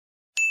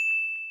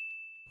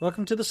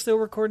Welcome to the Still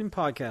Recording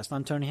Podcast.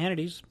 I'm Tony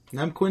Hannity's.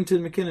 And I'm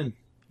Quentin McKinnon.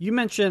 You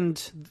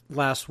mentioned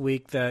last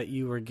week that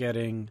you were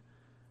getting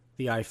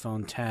the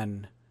iPhone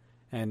X,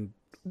 and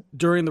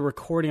during the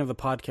recording of the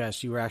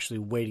podcast, you were actually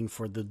waiting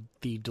for the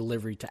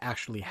delivery to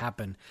actually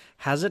happen.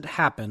 Has it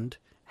happened?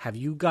 Have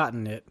you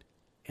gotten it?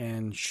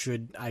 And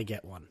should I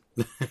get one?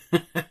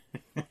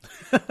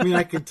 I mean,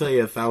 I could tell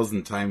you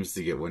 1,000 times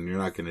to get one. You're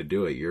not going to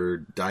do it. You're a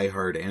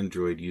diehard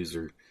Android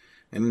user,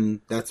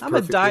 and that's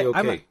perfectly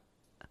okay.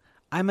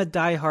 I'm a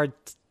diehard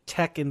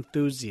tech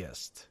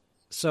enthusiast,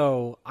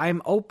 so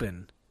I'm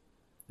open.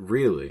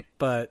 Really?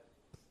 But,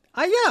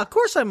 yeah, of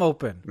course I'm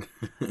open.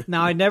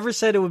 Now, I never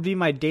said it would be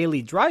my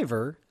daily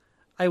driver.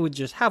 I would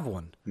just have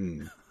one.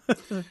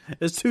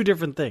 It's two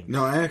different things.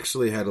 No, I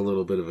actually had a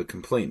little bit of a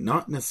complaint.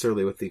 Not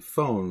necessarily with the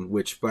phone,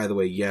 which, by the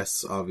way,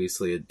 yes,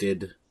 obviously it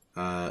did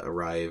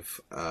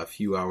arrive a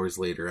few hours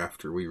later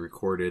after we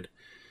recorded.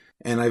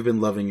 And I've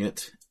been loving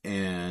it,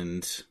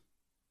 and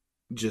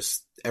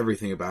just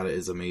everything about it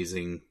is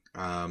amazing.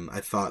 I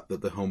thought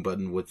that the home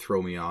button would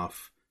throw me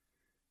off,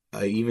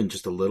 even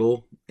just a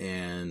little,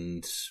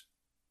 and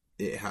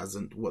it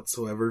hasn't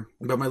whatsoever.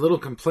 But my little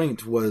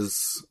complaint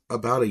was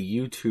about a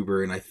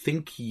YouTuber, and I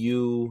think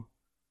you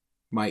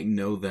might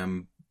know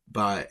them,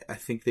 but I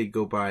think they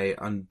go by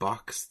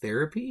Unbox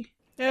Therapy.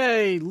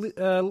 Hey,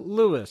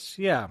 Lewis,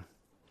 yeah.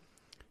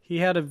 He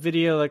had a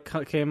video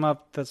that came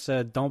up that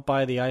said, "Don't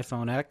buy the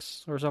iPhone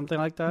X" or something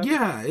like that.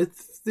 Yeah,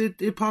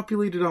 it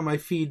populated on my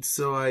feed,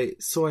 so I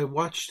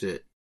watched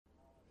it.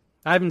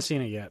 I haven't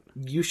seen it yet.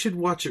 You should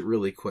watch it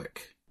really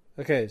quick.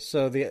 Okay,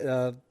 so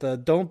the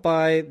 "Don't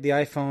buy the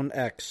iPhone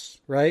X,"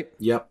 right?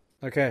 Yep.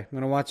 Okay, I'm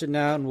gonna watch it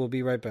now, and we'll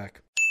be right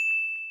back.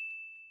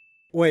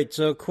 Wait,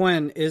 so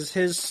Quinn, is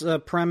his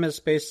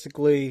premise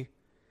basically?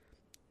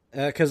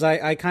 Because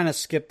I kind of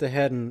skipped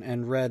ahead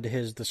and read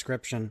his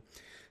description.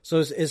 So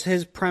is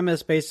his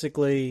premise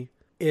basically,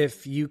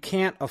 if you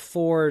can't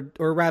afford,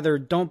 or rather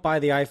don't buy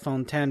the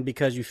iPhone X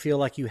because you feel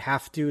like you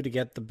have to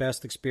get the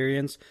best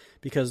experience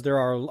because there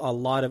are a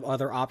lot of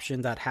other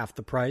options at half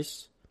the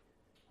price?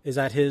 Is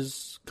that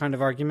his kind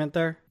of argument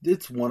there?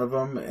 It's one of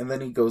them, and then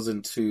he goes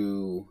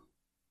into...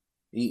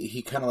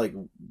 He kind of like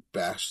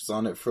bashes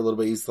on it for a little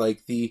bit. He's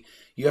like, you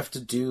have to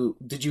do...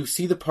 Did you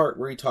see the part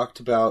where he talked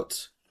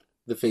about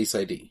the Face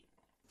ID?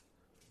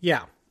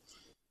 Yeah.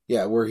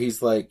 Yeah, where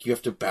he's like, you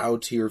have to bow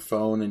to your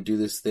phone and do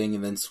this thing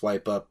and then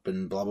swipe up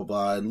and blah, blah,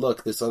 blah. And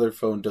look, this other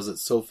phone does it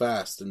so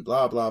fast and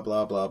blah, blah,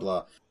 blah, blah,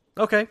 blah.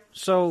 Okay,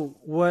 so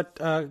what,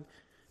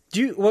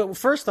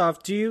 first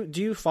off, do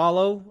you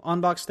follow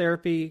Unbox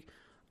Therapy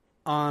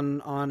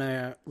on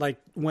a, like,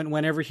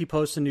 whenever he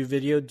posts a new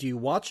video, do you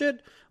watch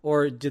it?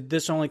 Or did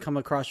this only come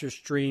across your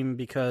stream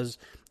because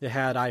it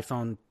had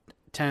iPhone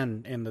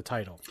X in the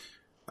title?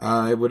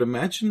 I would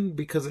imagine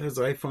because it has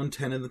iPhone X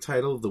in the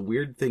title. The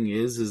weird thing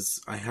is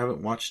I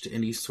haven't watched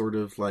any sort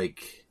of,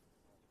 like,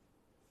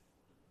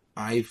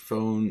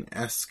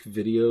 iPhone-esque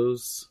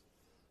videos.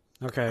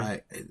 Okay.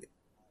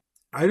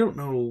 I don't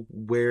know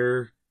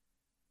where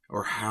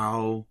or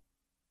how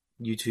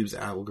YouTube's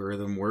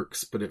algorithm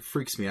works, but it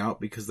freaks me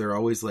out because they're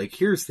always like,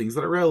 here's things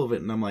that are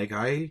relevant. And I'm like,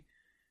 I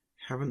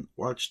haven't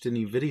watched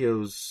any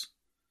videos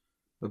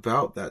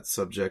about that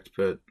subject,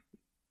 but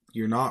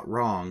you're not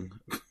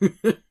wrong.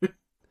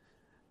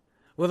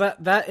 Well,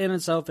 that in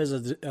itself is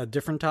a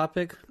different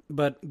topic,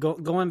 but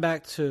going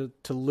back to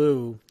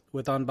Lou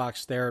with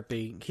Unbox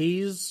Therapy,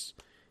 he's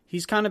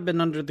kind of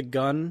been under the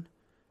gun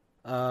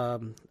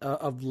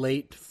of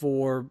late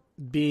for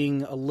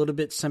being a little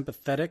bit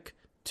sympathetic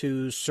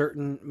to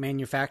certain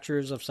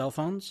manufacturers of cell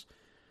phones.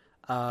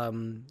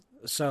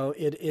 So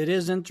it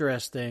is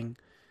interesting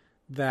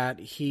that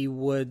he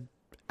would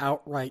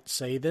outright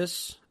say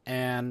this,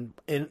 and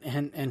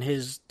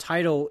his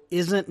title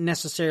isn't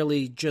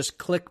necessarily just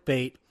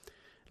clickbait.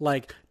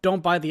 Like,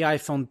 don't buy the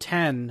iPhone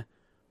X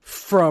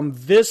from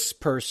this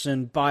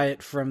person, buy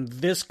it from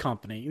this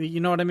company. You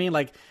know what I mean?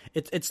 Like,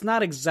 it's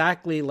not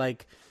exactly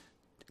like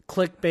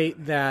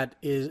clickbait that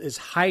is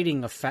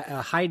hiding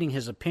hiding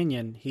his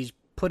opinion. He's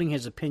putting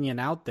his opinion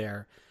out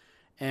there,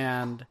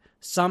 and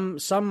some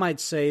might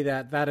say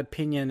that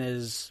opinion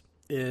is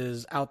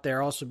out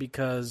there also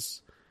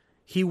because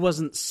he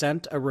wasn't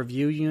sent a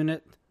review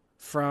unit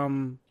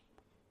from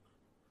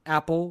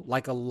Apple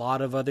like a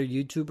lot of other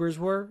YouTubers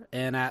were,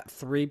 and at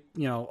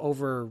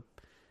over,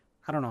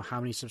 I don't know how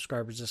many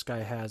subscribers this guy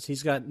has.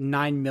 He's got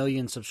 9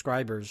 million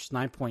subscribers,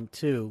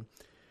 9.2.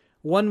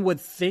 One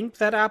would think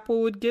that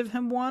Apple would give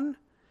him one,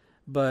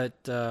 but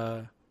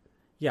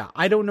yeah,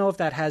 I don't know if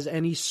that has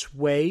any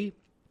sway,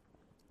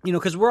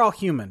 because we're all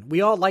human. We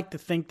all like to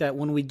think that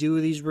when we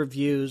do these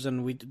reviews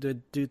and we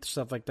do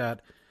stuff like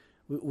that,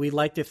 we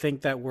like to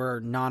think that we're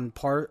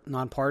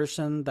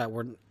nonpartisan, that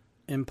we're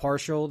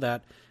impartial,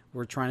 that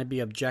we're trying to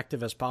be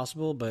objective as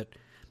possible, but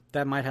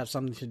that might have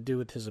something to do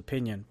with his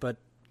opinion. But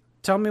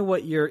tell me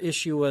what your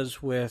issue was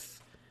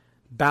with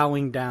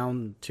bowing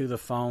down to the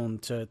phone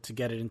to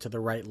get it into the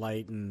right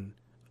light, and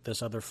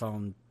this other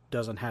phone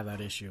doesn't have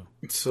that issue.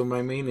 So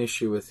my main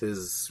issue with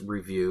his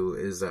review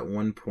is at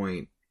one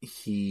point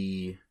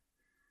he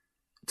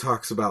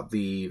talks about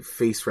the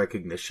face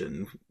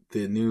recognition,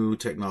 the new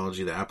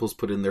technology that Apple's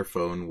put in their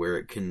phone where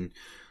it can,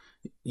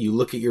 you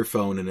look at your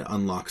phone and it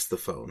unlocks the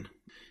phone.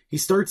 He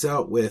starts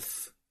out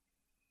with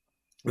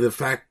the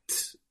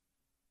fact,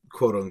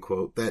 quote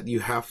unquote, that you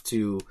have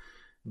to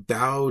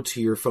bow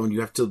to your phone. You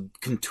have to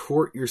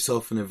contort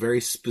yourself in a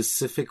very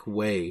specific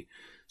way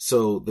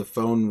so the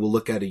phone will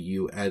look at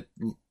you at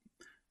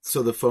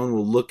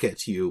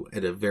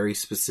a very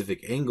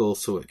specific angle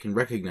so it can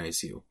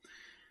recognize you.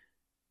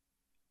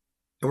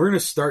 And we're going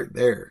to start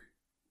there.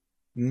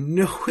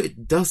 No,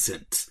 it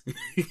doesn't.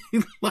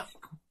 Like,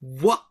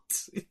 what?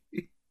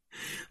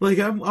 Like,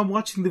 I'm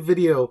watching the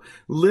video,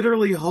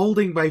 literally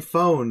holding my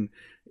phone,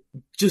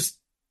 just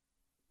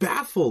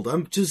baffled.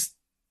 I'm just,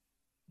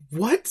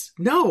 what?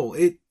 No,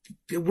 it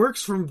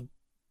works from,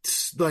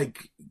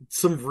 like,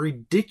 some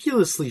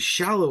ridiculously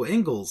shallow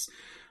angles.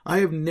 I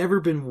have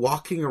never been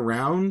walking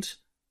around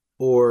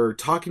or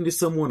talking to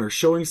someone or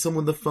showing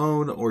someone the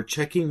phone or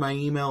checking my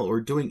email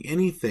or doing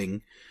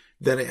anything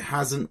that it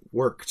hasn't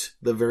worked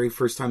the very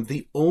first time.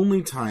 The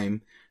only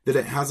time that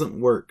it hasn't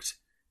worked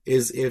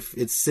is if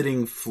it's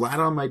sitting flat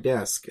on my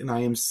desk and I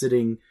am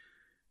sitting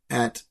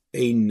at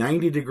a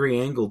 90-degree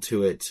angle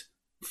to it,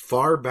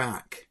 far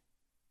back,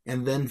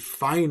 and then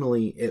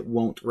finally it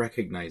won't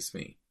recognize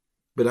me.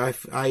 But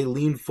I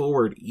lean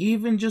forward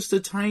even just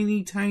a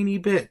tiny, tiny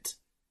bit,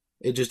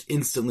 it just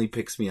instantly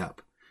picks me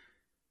up.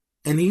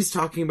 And he's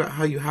talking about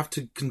how you have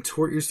to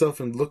contort yourself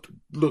and look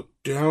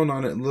down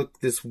on it and look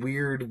this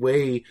weird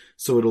way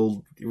so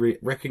it'll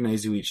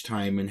recognize you each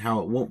time, and how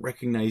it won't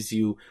recognize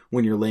you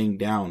when you're laying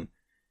down.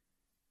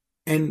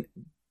 And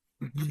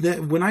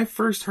that, when I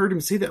first heard him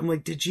say that, I'm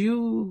like, did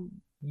you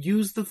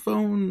use the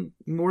phone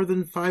more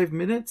than 5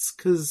 minutes?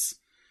 Because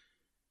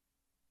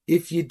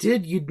if you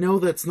did, you'd know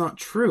that's not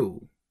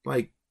true.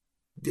 Like,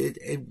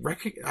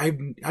 I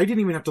didn't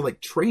even have to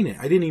like train it.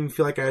 I didn't even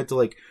feel like I had to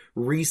like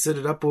reset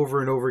it up over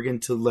and over again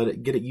to let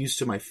it get it used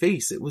to my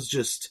face. It was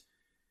just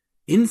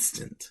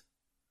instant.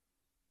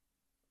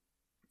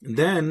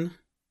 Then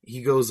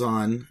he goes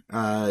on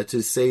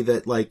to say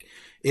that like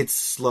it's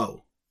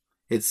slow.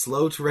 It's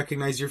slow to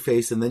recognize your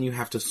face, and then you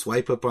have to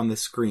swipe up on the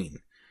screen.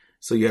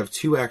 So you have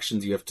two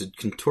actions. You have to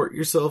contort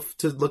yourself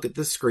to look at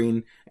the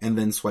screen, and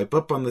then swipe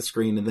up on the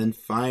screen, and then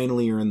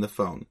finally you're in the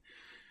phone.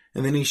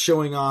 And then he's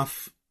showing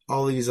off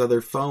all these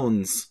other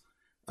phones,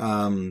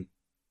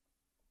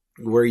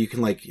 where you can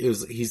like,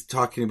 he's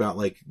talking about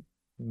like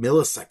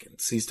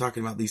milliseconds. He's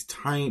talking about these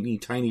tiny,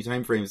 tiny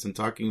time frames and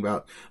talking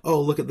about, oh,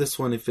 look at this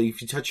one. If you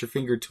touch your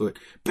finger to it,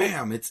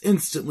 bam, it's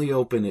instantly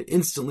open. It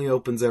instantly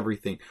opens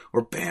everything.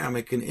 Or bam,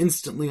 it can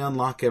instantly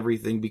unlock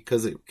everything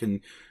because it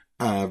can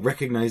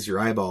recognize your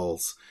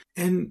eyeballs.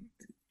 And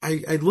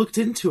I looked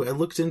into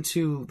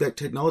that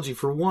technology.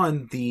 For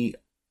one, the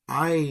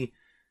eye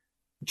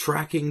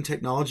tracking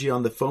technology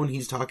on the phone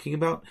he's talking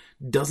about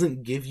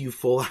doesn't give you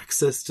full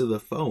access to the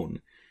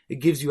phone. It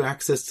gives you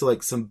access to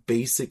like some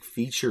basic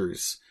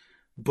features,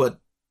 but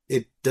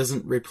it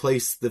doesn't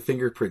replace the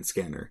fingerprint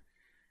scanner.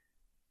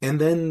 And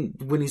then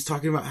when he's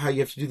talking about how you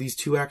have to do these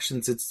two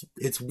actions,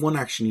 it's one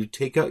action. You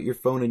take out your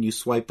phone and you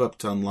swipe up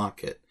to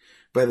unlock it.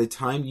 By the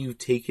time you've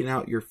taken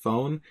out your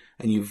phone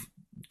and you've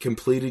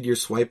completed your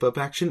swipe up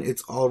action,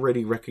 it's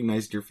already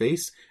recognized your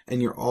face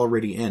and you're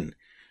already in.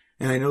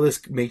 And I know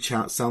this may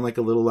sound like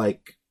a little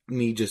like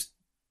me just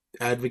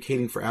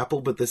advocating for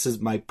Apple, but this is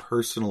my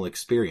personal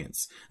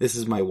experience. This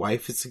is my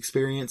wife's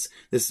experience.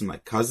 This is my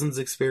cousin's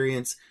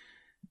experience.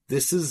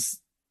 This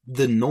is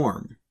the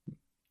norm.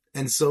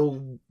 And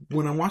so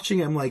when I'm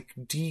watching, I'm like,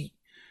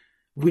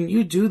 when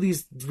you do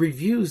these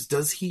reviews,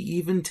 does he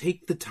even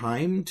take the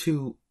time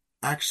to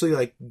actually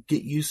like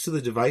get used to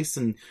the device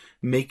and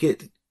make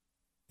it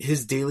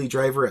his daily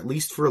driver, at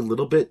least for a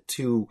little bit,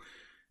 to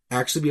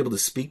actually be able to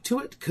speak to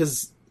it?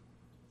 Because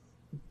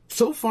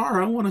so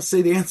far, I want to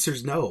say the answer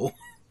is no.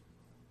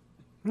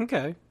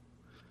 Okay.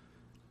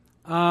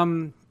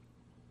 I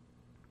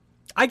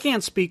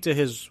can't speak to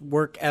his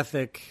work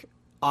ethic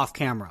off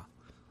camera.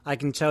 I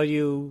can tell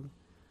you,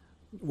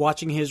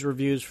 watching his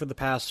reviews for the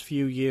past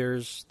few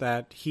years,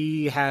 that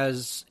he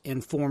has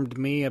informed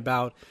me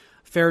about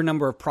a fair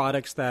number of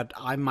products that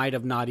I might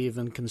have not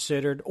even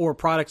considered, or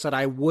products that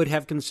I would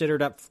have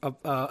considered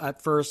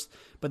at first,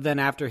 but then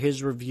after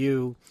his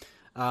review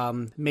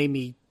made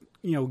me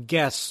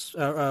guess,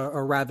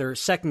 or rather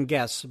second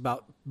guess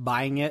about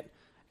buying it,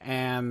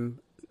 and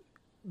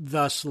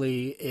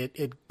thusly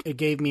it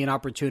gave me an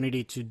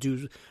opportunity to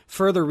do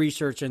further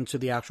research into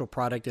the actual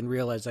product and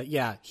realize that,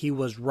 yeah, he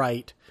was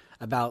right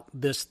about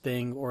this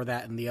thing or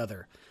that and the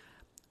other.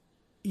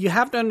 You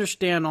have to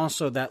understand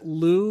also that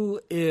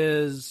Lou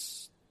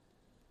is,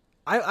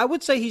 I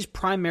would say he's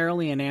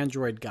primarily an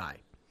Android guy.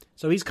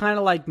 So he's kind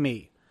of like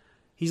me.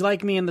 He's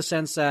like me in the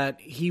sense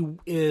that he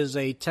is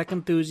a tech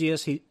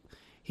enthusiast.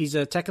 He's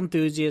a tech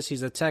enthusiast.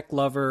 He's a tech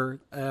lover.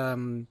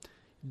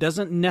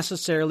 Doesn't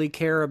necessarily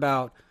care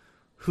about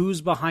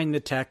who's behind the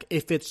tech.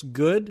 If it's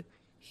good,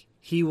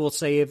 he will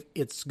say if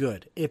it's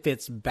good. If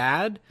it's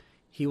bad,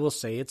 he will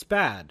say it's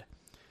bad.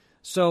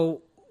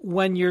 So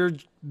when you're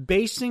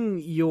basing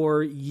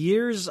your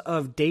years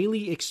of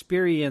daily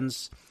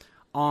experience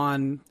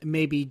on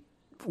maybe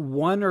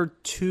one or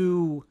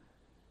two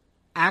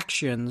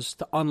actions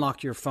to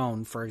unlock your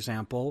phone, for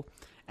example,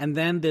 and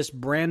then this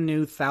brand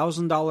new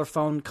 $1,000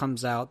 phone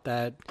comes out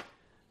that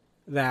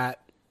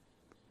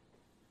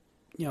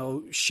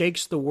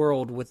shakes the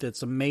world with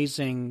its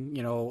amazing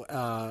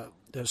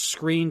the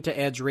screen to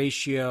edge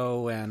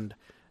ratio and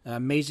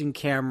amazing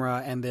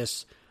camera, and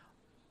this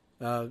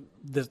on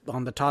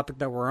the topic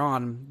that we're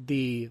on,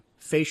 the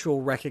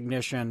facial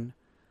recognition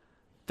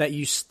that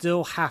you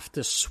still have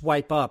to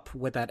swipe up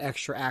with that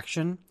extra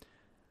action.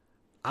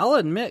 I'll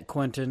admit,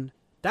 Quentin,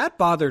 that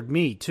bothered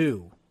me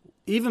too,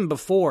 even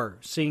before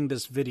seeing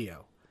this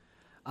video.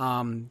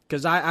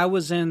 Because I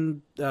was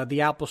in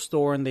the Apple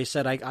store and they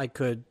said I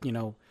could,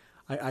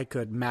 I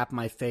could map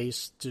my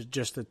face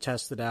just to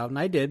test it out, and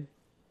I did.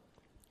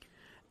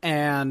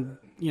 And,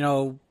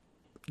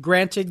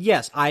 granted,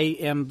 yes, I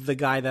am the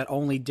guy that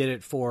only did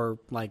it for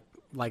like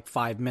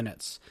 5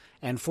 minutes.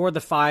 And for the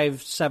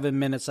 5-7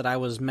 minutes that I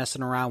was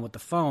messing around with the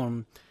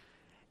phone,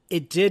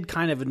 it did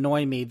kind of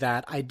annoy me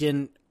that I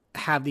didn't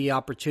have the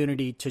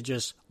opportunity to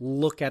just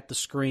look at the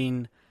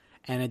screen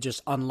and it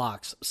just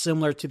unlocks.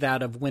 Similar to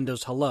that of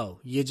Windows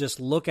Hello. You just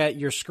look at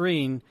your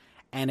screen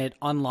and it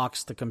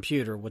unlocks the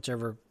computer,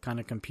 whichever kind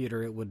of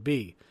computer it would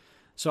be.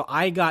 So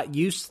I got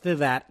used to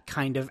that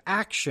kind of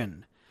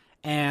action.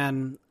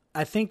 And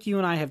I think you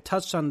and I have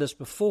touched on this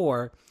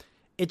before.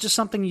 It's just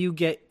something you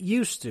get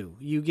used to.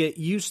 You get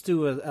used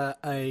to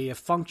a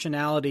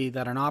functionality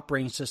that an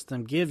operating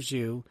system gives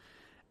you.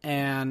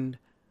 And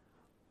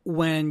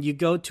when you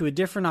go to a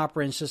different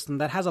operating system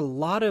that has a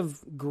lot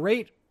of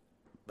great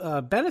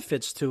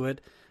benefits to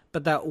it,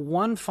 but that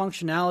one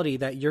functionality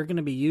that you're going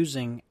to be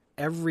using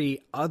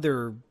every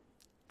other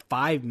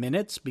 5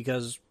 minutes,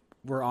 because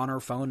we're on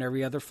our phone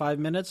every other 5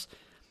 minutes,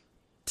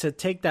 to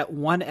take that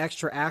one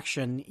extra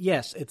action,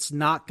 yes, it's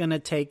not going to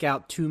take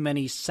out too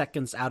many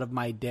seconds out of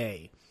my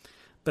day.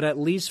 But at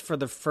least for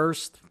the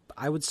first,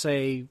 I would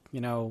say,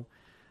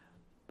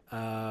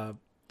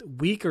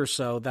 week or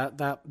so,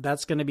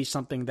 that's going to be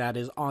something that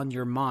is on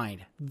your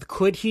mind.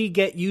 Could he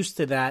get used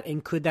to that,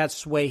 and could that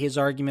sway his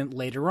argument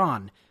later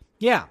on?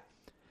 Yeah.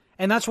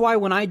 And that's why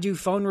when I do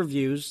phone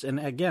reviews, and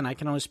again, I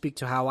can only speak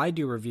to how I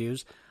do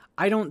reviews,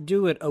 I don't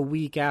do it a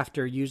week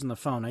after using the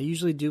phone. I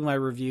usually do my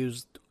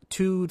reviews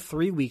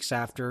 2-3 weeks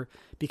after,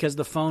 because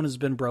the phone has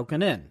been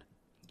broken in,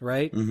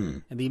 right? Mm-hmm.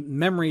 And the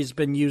memory's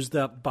been used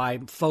up by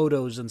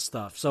photos and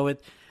stuff. So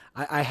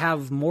I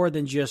have more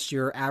than just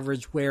your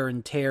average wear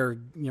and tear,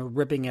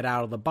 ripping it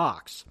out of the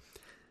box.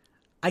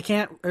 I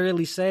can't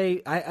really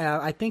say.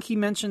 I think he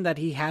mentioned that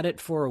he had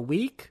it for a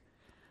week,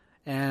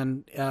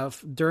 and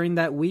during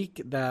that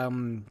week,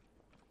 the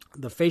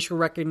facial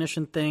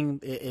recognition thing,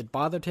 it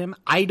bothered him.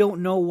 I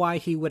don't know why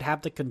he would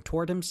have to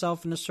contort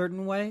himself in a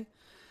certain way,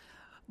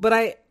 but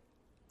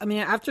I mean,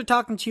 after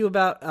talking to you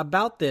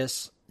about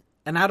this,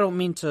 and I don't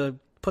mean to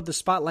put the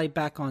spotlight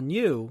back on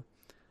you,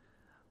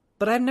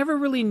 but I've never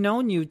really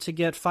known you to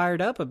get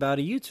fired up about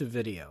a YouTube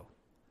video.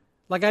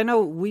 Like, I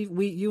know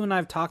you and I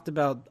have talked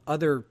about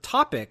other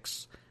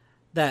topics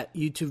that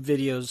YouTube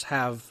videos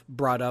have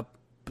brought up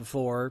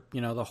before,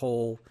 the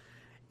whole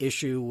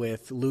issue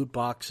with loot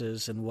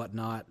boxes and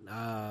whatnot,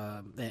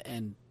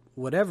 and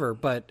whatever,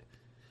 but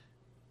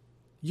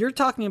you're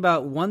talking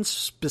about one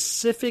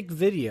specific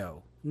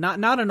video, not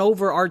an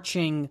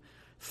overarching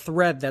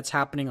thread that's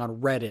happening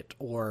on Reddit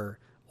or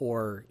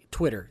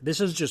Twitter.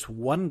 This is just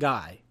one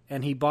guy,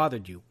 and he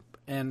bothered you.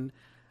 And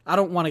I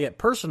don't want to get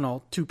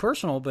too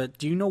personal, but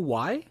do you know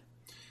why?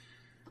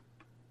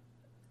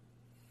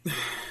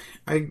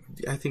 I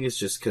think it's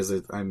just because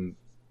I'm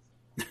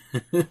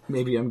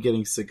maybe I'm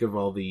getting sick of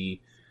all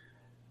the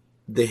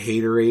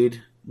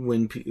haterade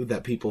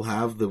that people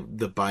have,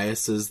 the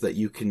biases that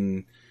you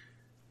can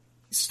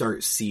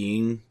start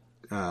seeing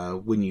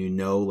when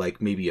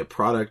like maybe a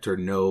product or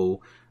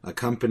know a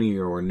company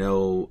or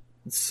know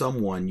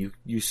someone,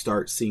 you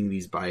start seeing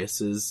these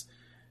biases.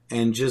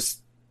 And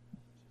just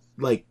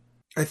like,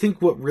 I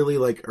think what really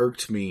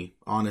irked me,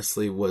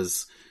 honestly,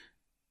 was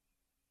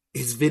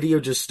his video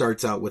just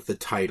starts out with the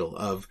title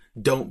of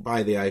 "Don't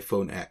buy the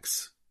iPhone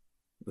X,"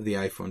 the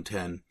iPhone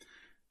 10.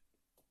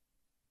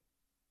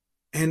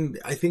 And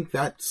I think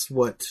that's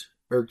what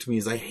irked me,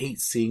 is I hate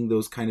seeing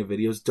those kind of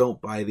videos.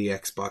 Don't buy the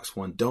Xbox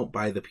One. Don't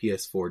buy the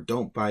PS4.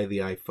 Don't buy the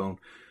iPhone.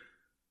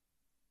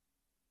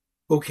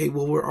 Okay,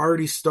 well, we're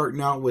already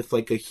starting out with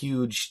a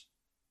huge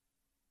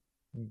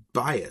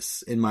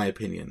bias, in my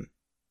opinion.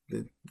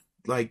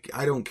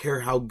 I don't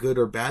care how good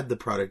or bad the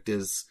product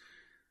is.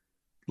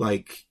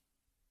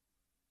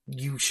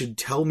 You should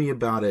tell me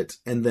about it,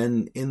 and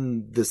then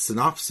in the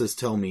synopsis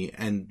tell me,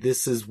 and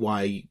this is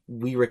why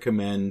we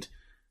recommend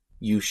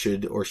you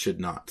should or should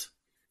not.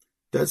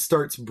 That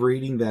starts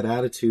breeding that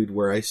attitude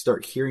where I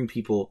start hearing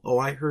people, "Oh,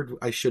 I heard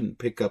I shouldn't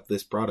pick up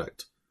this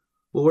product."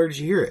 Well, where did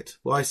you hear it?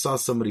 Well, I saw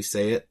somebody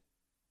say it.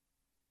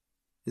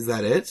 Is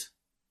that it?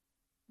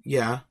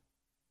 Yeah.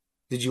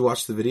 Did you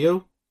watch the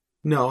video?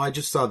 No, I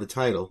just saw the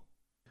title.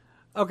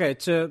 Okay,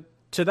 to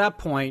to that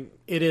point,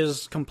 it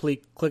is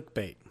complete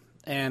clickbait.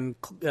 And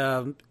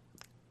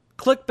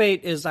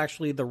clickbait is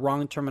actually the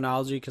wrong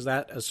terminology because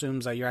that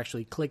assumes that you're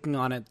actually clicking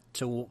on it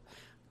to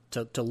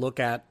look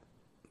at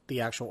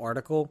the actual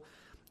article.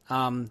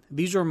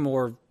 These are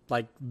more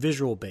like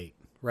visual bait,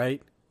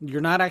 right?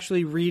 You're not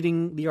actually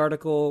reading the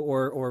article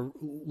or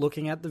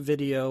looking at the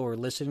video or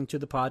listening to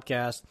the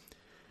podcast.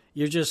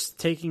 You're just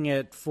taking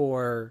it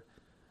for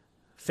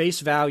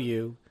face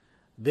value.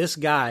 This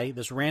guy,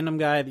 this random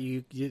guy that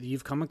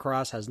you've come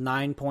across has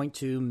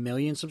 9.2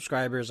 million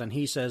subscribers, and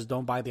he says,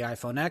 don't buy the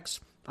iPhone X.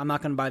 I'm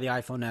not going to buy the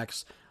iPhone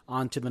X.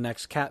 On to the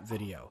next cat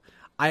video.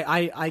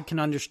 I can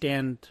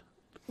understand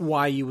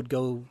why you would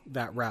go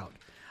that route.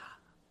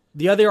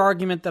 The other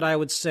argument that I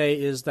would say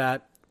is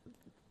that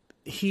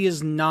he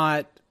is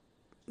not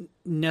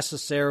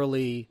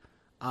necessarily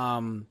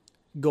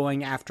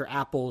going after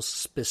Apple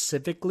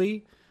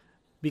specifically,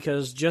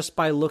 because just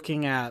by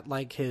looking at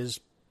like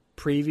his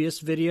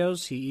previous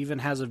videos, he even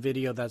has a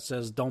video that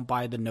says don't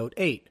buy the Note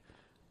 8.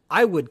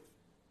 I would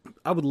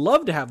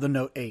love to have the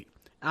Note 8.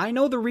 I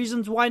know the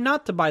reasons why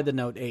not to buy the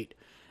Note 8.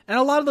 And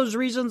a lot of those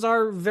reasons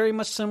are very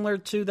much similar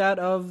to that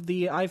of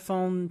the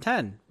iPhone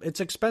 10. It's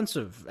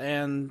expensive,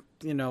 and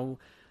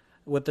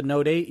with the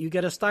Note 8, you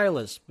get a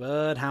stylus,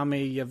 but how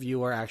many of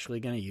you are actually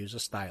going to use a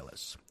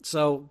stylus?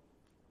 So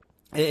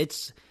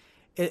it's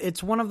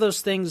one of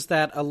those things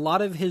that a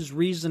lot of his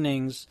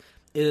reasonings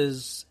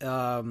is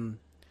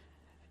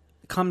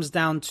comes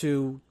down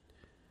to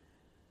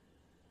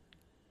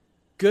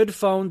good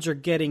phones are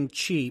getting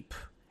cheap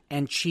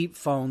and cheap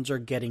phones are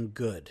getting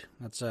good.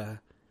 It's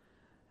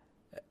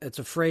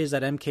a phrase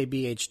that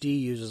MKBHD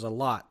uses a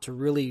lot to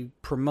really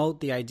promote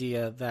the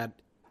idea that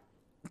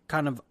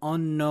kind of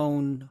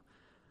unknown,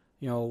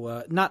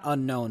 not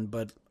unknown,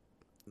 but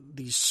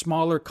these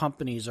smaller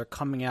companies are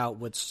coming out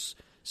with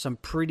some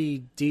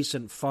pretty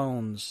decent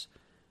phones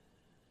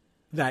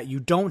that you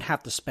don't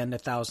have to spend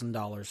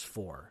 $1,000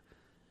 for.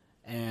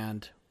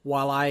 And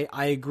while I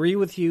agree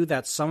with you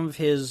that some of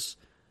his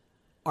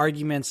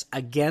arguments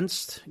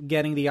against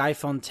getting the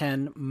iPhone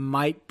 10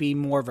 might be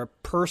more of a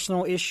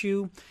personal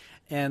issue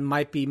and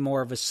might be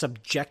more of a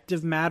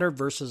subjective matter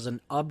versus an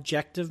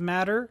objective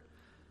matter,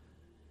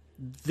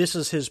 this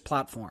is his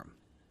platform,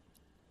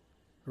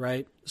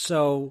 right?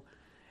 So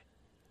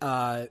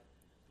I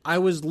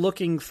was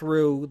looking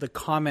through the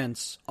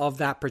comments of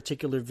that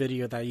particular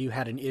video that you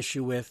had an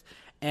issue with,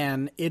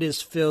 and it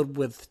is filled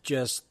with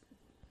just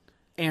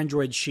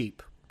Android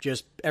sheep.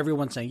 Just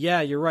everyone saying,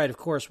 yeah, you're right, of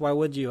course, why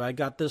would you? I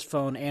got this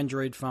phone,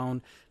 Android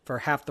phone, for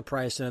half the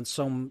price, and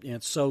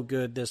it's so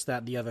good, this,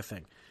 that, the other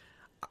thing.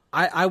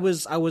 I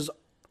was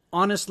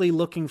honestly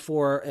looking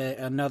for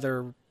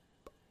another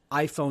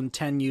iPhone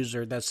 10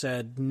 user that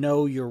said,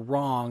 no, you're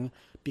wrong,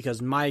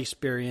 because my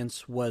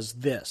experience was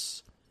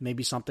this.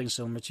 Maybe something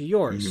similar to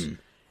yours. Mm-hmm.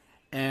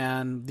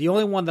 And the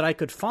only one that I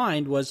could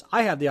find was,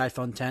 I have the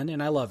iPhone 10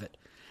 and I love it.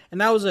 And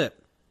that was it.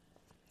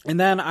 And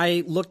then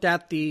I looked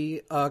at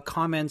the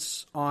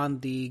comments on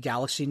the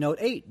Galaxy Note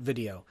 8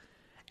 video.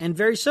 And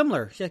very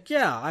similar. Like,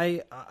 yeah,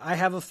 I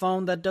have a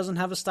phone that doesn't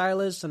have a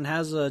stylus and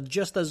has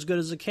just as good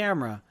as a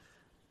camera.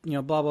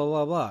 Blah, blah,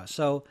 blah, blah.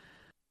 So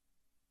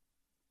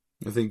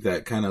I think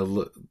that kind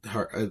of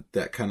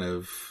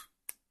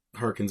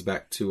harkens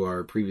back to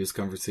our previous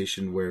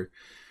conversation where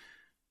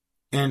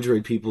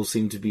Android people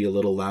seem to be a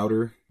little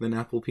louder than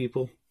Apple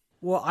people.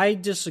 Well, I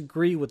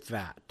disagree with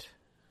that.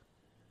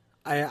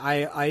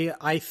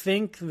 I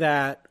think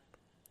that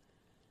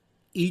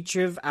each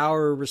of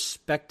our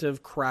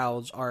respective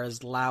crowds are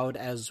as loud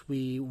as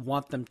we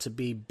want them to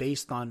be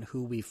based on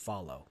who we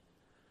follow.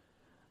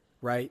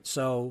 Right?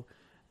 So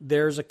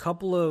there's a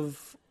couple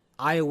of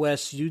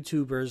iOS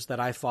YouTubers that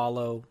I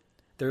follow.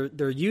 They're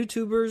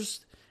YouTubers,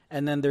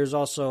 and then there's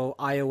also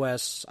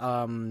iOS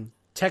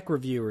tech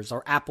reviewers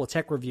or Apple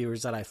tech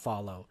reviewers that I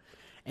follow.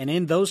 And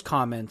in those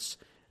comments,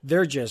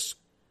 they're just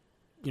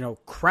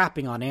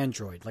crapping on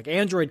Android. Like,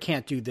 Android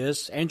can't do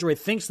this. Android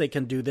thinks they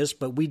can do this,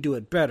 but we do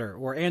it better.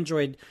 Or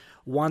Android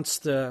wants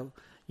to,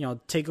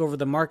 take over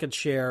the market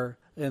share,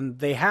 and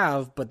they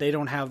have, but they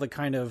don't have the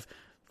kind of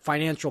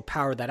financial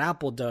power that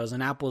Apple does.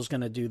 And Apple's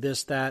going to do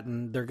this, that,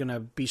 and they're going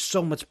to be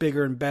so much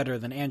bigger and better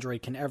than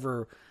Android can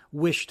ever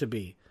wish to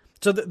be.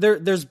 So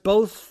there's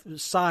both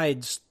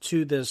sides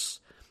to this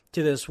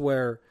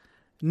where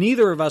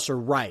neither of us are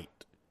right?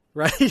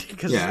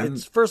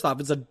 Because first off,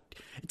 it's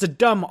a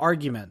dumb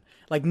argument.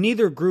 Like,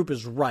 neither group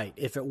is right.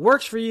 If it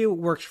works for you, it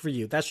works for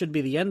you. That should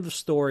be the end of the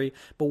story.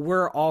 But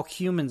we're all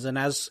humans, and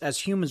as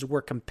humans,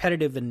 we're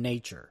competitive in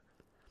nature.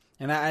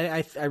 And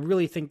I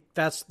really think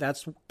that's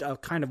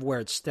kind of where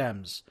it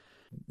stems.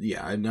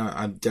 Yeah,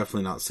 I'm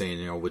definitely not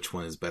saying which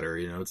one is better.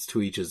 It's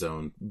to each his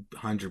own,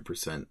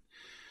 100%.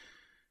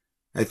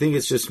 I think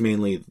it's just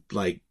mainly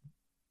like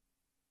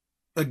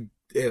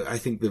I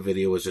think the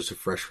video was just a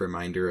fresh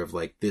reminder of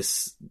like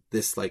this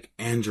like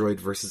Android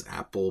versus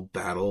Apple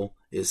battle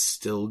is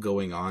still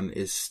going on,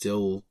 is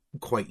still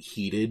quite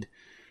heated,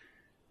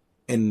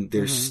 and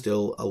there's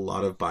still a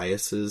lot of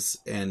biases,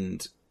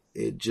 and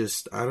it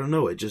just, I don't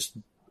know, it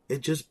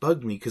it just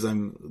bugged me because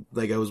I'm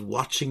like, I was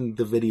watching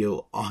the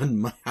video on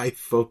my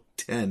iPhone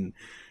 10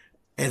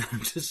 and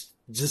I'm just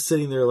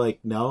sitting there like,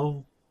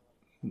 no.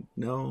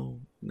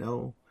 And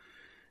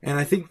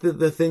I think that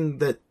the thing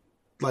that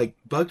like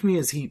bugged me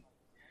is he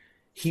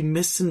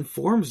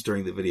misinforms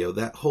during the video.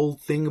 That whole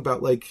thing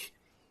about like,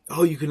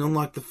 oh, you can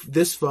unlock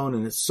this phone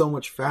and it's so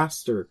much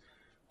faster,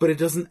 but it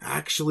doesn't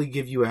actually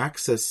give you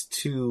access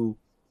to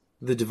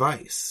the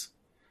device.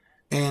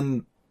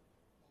 And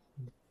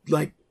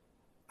like,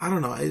 I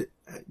don't know,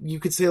 you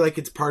could say like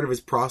it's part of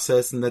his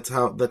process and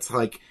that's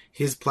like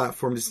his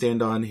platform to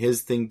stand on,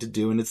 his thing to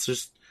do. And it's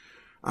just,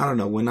 I don't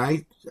know, when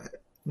I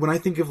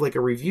think of like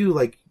a review,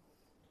 like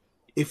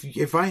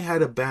if I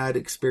had a bad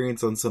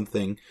experience on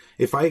something,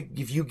 if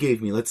you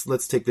gave me,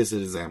 let's take this as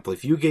an example.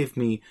 If you gave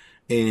me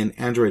an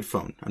Android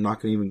phone, I'm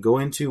not going to even go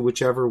into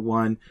whichever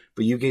one,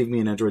 but you gave me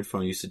an Android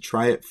phone. You said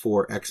try it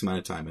for X amount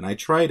of time, and I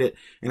tried it,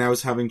 and I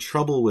was having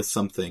trouble with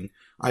something.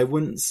 I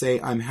wouldn't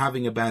say I'm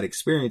having a bad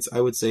experience.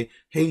 I would say,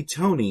 hey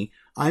Tony,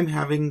 I'm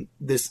having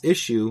this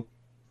issue.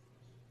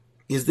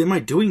 Am I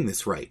doing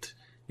this right?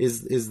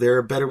 Is there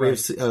a better way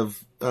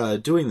of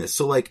doing this?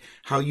 So like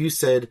how you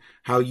said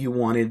how you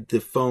wanted the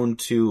phone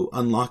to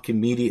unlock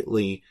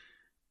immediately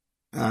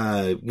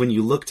when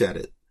you looked at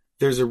it.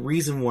 There's a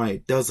reason why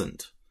it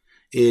doesn't.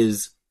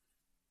 Is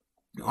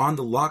on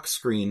the lock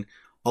screen,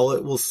 all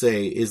it will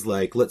say is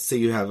like, let's say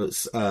you have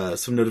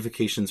some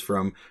notifications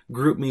from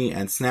GroupMe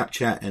and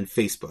Snapchat and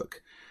Facebook.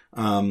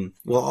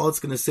 Well, all it's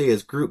going to say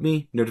is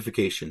GroupMe,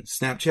 notification,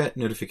 Snapchat,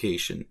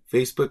 notification,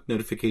 Facebook,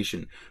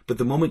 notification. But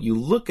the moment you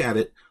look at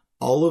it,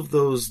 all of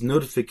those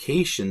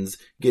notifications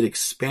get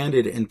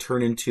expanded and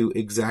turn into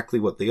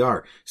exactly what they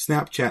are.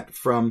 Snapchat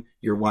from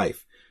your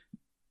wife.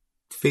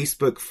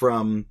 Facebook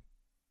from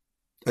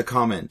a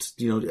comment,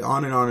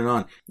 on and on and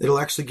on. It'll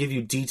actually give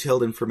you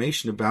detailed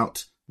information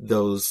about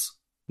those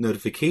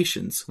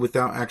notifications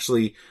without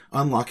actually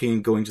unlocking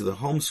and going to the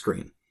home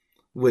screen,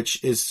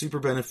 which is super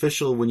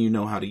beneficial when you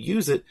know how to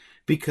use it,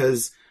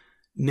 because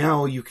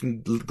now you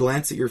can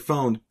glance at your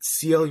phone,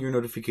 see all your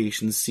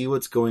notifications, see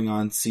what's going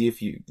on, see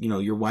if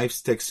your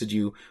wife's texted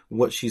you,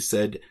 what she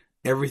said,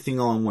 everything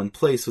all in one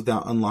place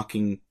without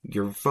unlocking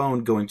your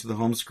phone, going to the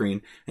home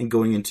screen and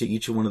going into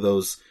each one of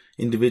those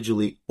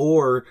individually,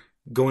 or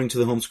going to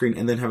the home screen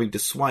and then having to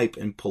swipe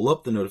and pull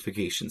up the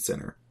notification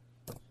center.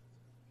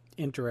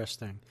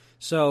 Interesting.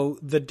 So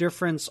the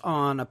difference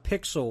on a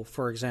Pixel,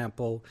 for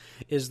example,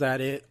 is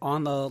that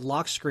on the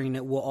lock screen,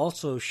 it will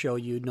also show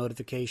you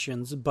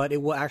notifications, but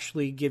it will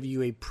actually give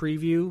you a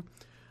preview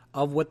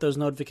of what those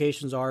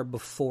notifications are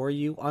before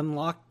you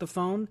unlock the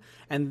phone.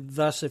 And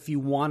thus, if you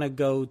want to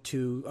go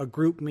to a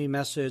GroupMe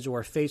message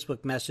or a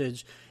Facebook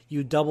message,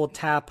 you double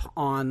tap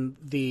on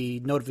the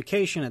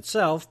notification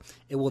itself.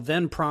 It will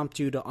then prompt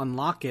you to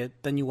unlock it.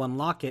 Then you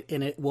unlock it,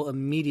 and it will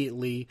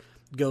immediately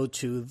go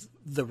to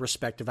the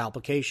respective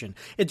application.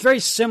 It's very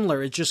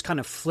similar. It's just kind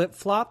of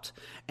flip-flopped.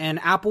 And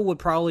Apple would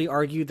probably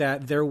argue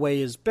that their way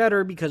is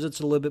better because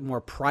it's a little bit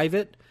more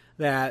private,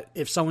 that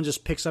if someone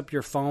just picks up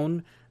your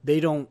phone,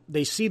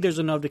 they see there's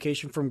a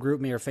notification from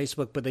GroupMe or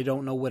Facebook, but they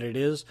don't know what it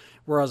is.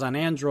 Whereas on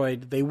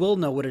Android, they will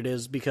know what it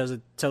is because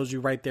it tells you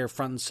right there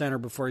front and center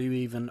before you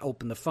even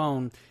open the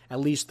phone, at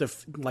least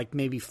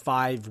maybe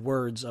 5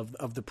 words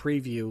of the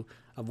preview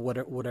of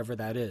whatever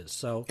that is.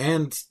 So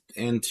and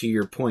to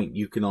your point,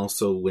 you can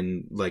also,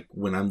 when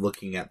I'm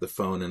looking at the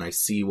phone and I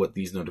see what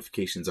these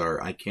notifications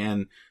are, I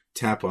can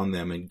tap on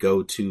them and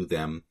go to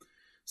them.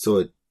 So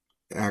it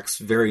acts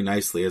very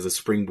nicely as a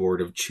springboard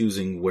of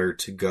choosing where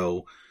to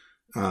go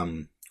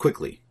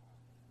quickly.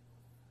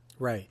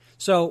 Right.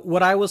 So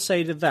what I will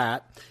say to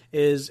that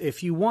is,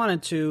 if you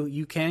wanted to,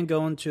 you can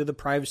go into the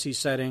privacy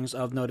settings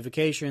of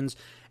notifications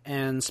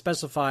and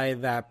specify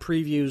that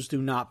previews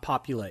do not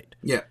populate.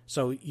 Yeah.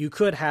 So you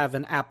could have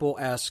an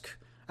Apple-esque,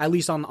 at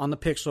least on the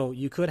Pixel,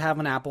 you could have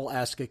an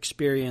Apple-esque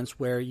experience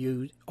where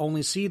you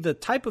only see the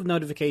type of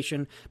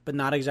notification, but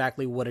not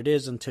exactly what it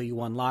is until you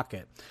unlock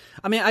it.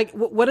 I mean,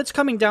 what it's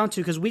coming down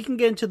to, because we can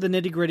get into the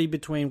nitty-gritty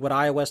between what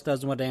iOS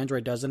does and what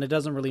Android does, and it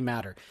doesn't really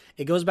matter.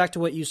 It goes back to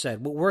what you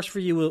said. What works for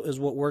you is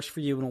what works for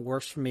you and what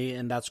works for me,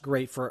 and that's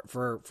great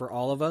for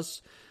all of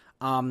us.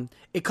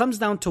 It comes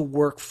down to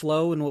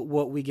workflow and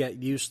what we get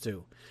used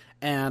to.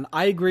 And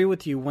I agree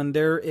with you, when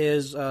there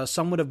is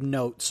someone of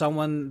note,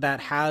 someone that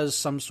has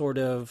some sort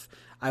of,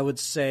 I would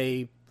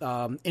say,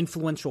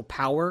 influential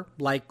power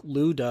like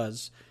Lou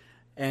does,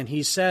 and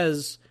he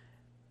says,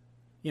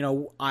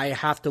 I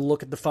have to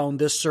look at the phone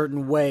this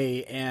certain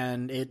way,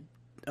 and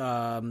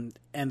and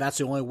that's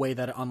the only way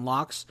that it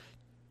unlocks.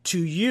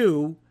 To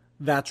you,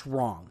 that's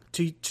wrong.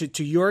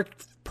 To your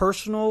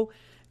personal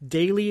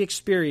daily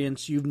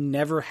experience, you've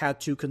never had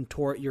to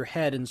contort your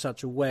head in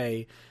such a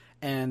way.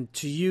 And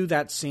to you,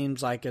 that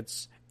seems like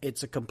it's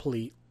a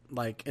complete,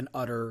 an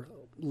utter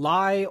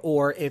lie,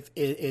 or if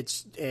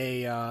it's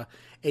a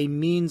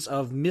means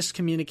of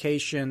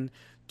miscommunication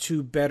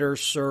to better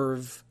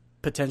serve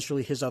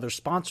potentially his other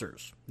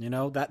sponsors.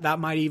 That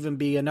might even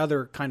be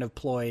another kind of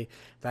ploy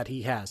that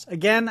he has.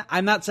 Again,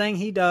 I'm not saying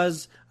he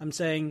does. I'm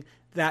saying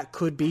that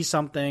could be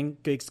something,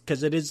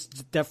 because it is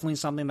definitely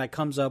something that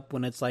comes up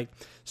when it's like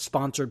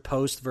sponsored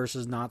posts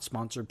versus not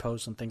sponsored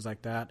posts and things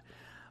like that.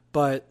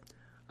 But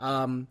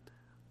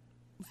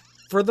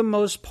for the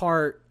most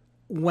part,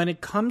 when it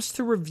comes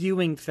to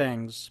reviewing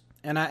things,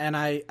 and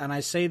I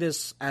say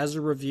this as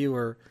a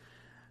reviewer,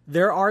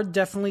 there are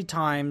definitely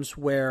times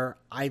where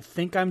I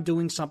think I'm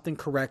doing something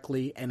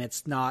correctly and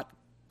it's not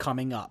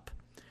coming up.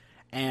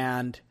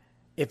 And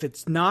if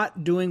it's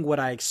not doing what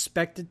I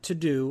expect it to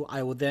do,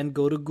 I will then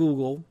go to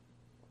Google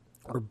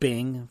or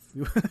Bing,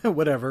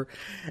 whatever,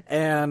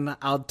 and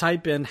I'll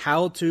type in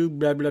how to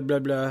blah, blah, blah,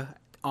 blah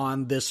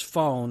on this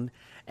phone.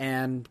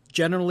 And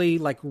generally,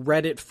 like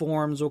Reddit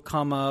forums will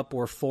come up,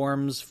 or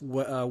forums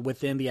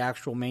within the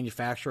actual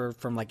manufacturer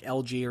from like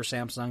LG or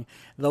Samsung.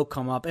 They'll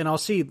come up, and I'll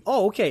see,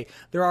 oh, okay,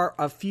 there are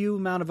a few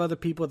amount of other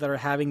people that are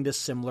having this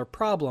similar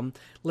problem.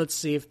 Let's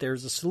see if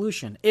there's a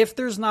solution. If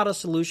there's not a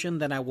solution,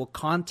 then I will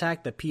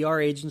contact the PR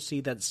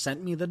agency that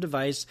sent me the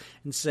device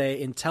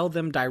and tell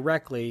them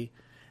directly,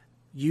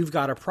 you've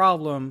got a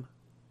problem.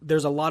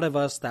 There's a lot of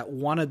us that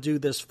want to do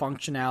this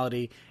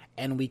functionality,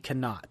 and we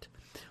cannot.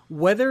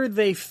 Whether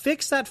they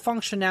fix that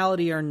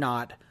functionality or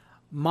not,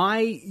 my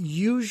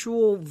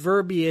usual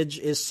verbiage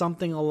is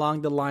something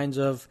along the lines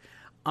of,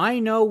 I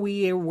know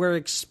we were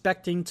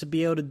expecting to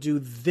be able to do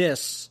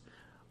this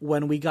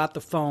when we got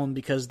the phone,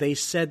 because they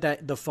said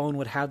that the phone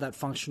would have that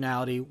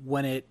functionality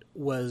when it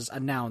was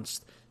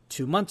announced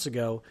 2 months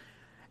ago.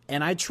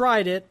 And I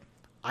tried it.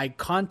 I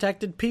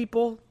contacted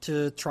people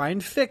to try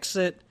and fix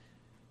it,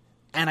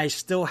 and I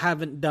still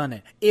haven't done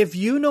it. If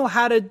you know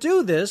how to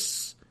do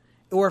this,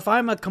 or if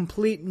I'm a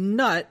complete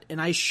nut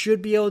and I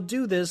should be able to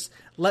do this,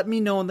 let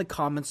me know in the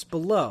comments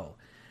below.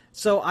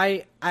 So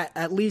I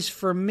at least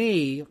for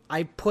me,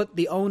 I put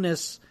the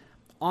onus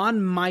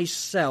on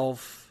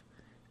myself,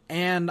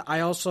 and I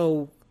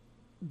also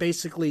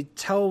basically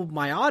tell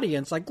my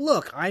audience, like,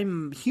 look,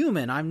 I'm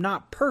human. I'm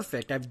not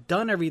perfect. I've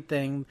done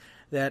everything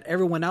that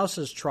everyone else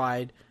has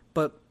tried,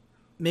 but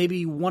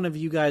maybe one of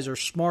you guys are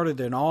smarter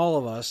than all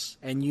of us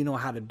and you know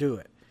how to do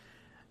it.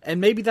 And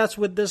maybe that's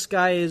what this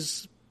guy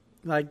is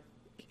like.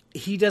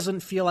 He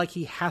doesn't feel like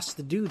he has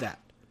to do that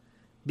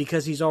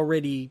because he's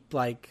already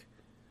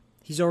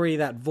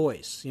that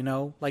voice,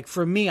 Like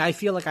for me, I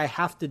feel like I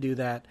have to do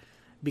that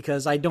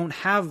because I don't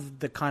have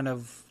the kind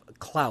of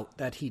clout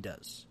that he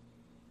does.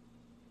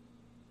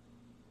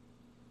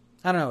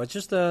 I don't know. It's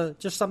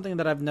just something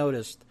that I've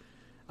noticed.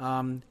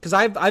 Because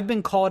I've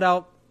been called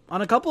out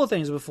on a couple of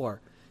things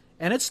before,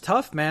 and it's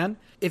tough, man.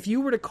 If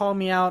you were to call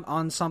me out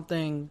on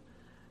something,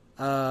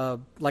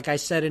 like I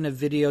said in a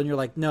video, and you're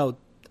like, no,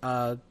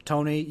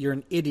 Tony, you're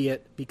an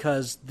idiot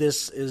because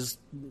this is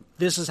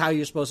how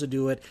you're supposed to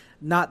do it,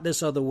 not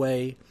this other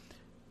way.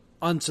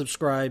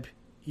 Unsubscribe.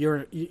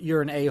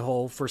 You're an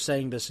a-hole for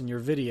saying this in your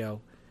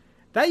video.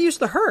 That used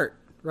to hurt,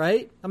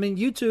 right? I mean,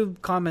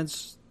 YouTube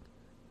comments,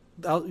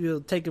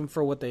 you'll take them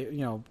for what they,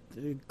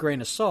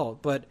 grain of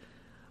salt. But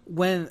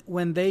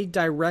when they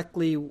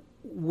directly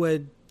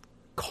would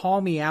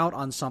call me out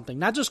on something,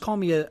 not just call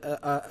me a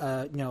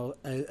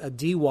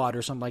DWAT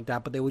or something like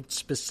that, but they would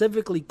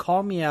specifically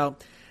call me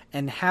out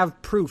and have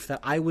proof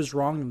that I was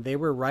wrong and they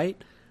were right.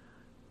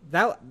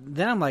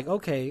 Then I'm like,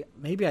 okay,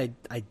 maybe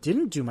I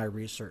didn't do my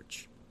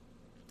research.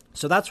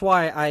 So that's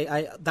why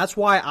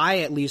I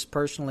at least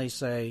personally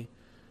say,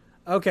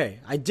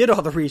 okay, I did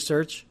all the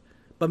research,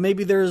 but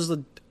maybe there's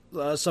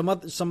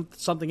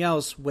something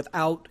else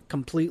without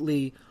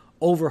completely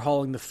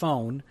overhauling the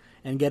phone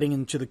and getting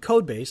into the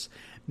code base.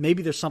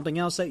 Maybe there's something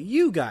else that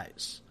you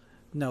guys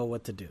know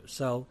what to do.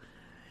 So,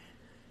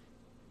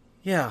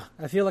 yeah,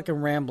 I feel like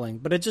I'm rambling,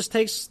 but it just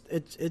takes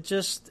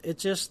this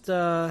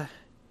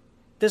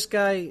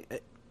guy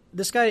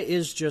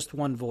is just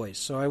one voice,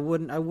 so I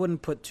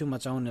wouldn't put too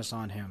much onus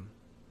on him.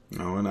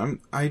 No, and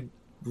I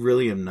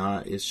really am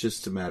not. It's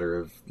just a matter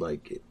of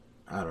like,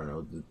 I don't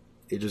know.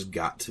 It just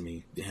got to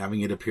me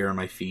having it appear on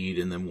my feed,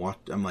 and then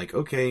I'm like,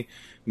 okay,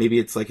 maybe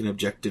it's like an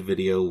objective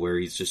video where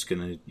he's just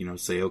gonna,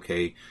 say,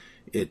 okay,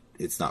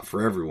 it's not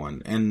for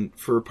everyone. And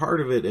for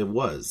part of it, it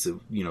was,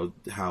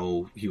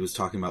 how he was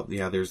talking about,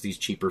 yeah, there's these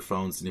cheaper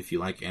phones, and if you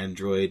like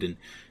Android and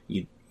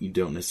you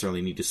don't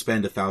necessarily need to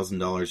spend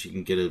 $1,000, you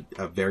can get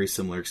a very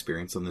similar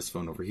experience on this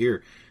phone over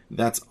here.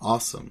 That's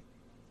awesome.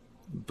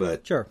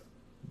 But sure,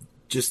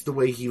 just the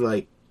way he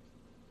I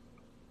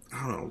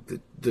don't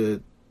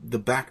know, the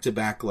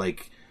back-to-back,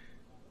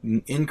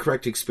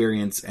 incorrect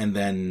experience and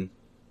then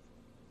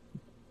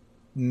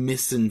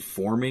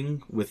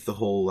misinforming with the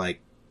whole,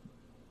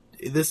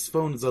 this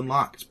phone is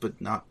unlocked,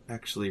 but not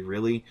actually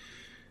really.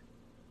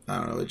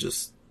 I don't know,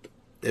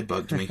 it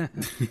bugged me.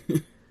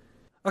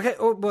 Okay,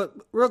 but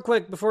real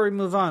quick, before we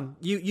move on,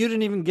 you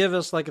didn't even give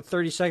us, a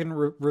 30-second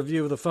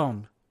review of the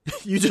phone.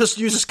 You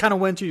just kind of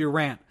went to your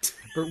rant.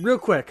 But real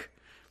quick,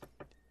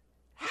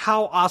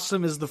 how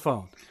awesome is the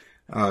phone?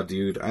 Oh,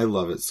 dude, I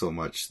love it so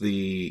much.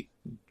 Good.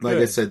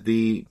 I said,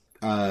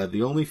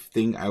 The only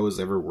thing I was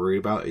ever worried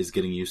about is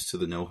getting used to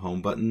the no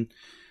home button.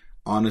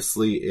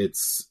 Honestly,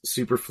 it's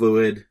super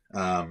fluid.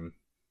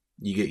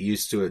 You get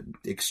used to it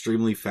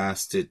extremely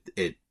fast.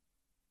 It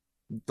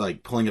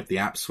like pulling up the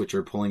app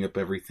switcher, pulling up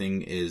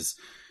everything is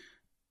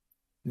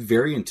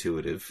very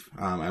intuitive.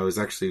 I was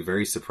actually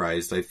very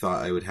surprised. I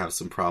thought I would have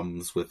some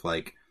problems with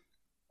like,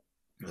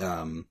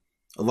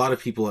 a lot of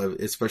people,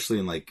 especially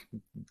in like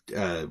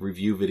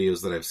review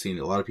videos that I've seen,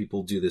 a lot of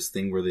people do this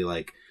thing where they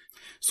like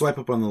swipe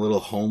up on the little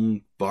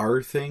home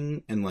bar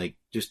thing and like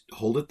just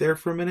hold it there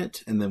for a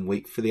minute and then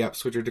wait for the app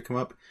switcher to come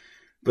up.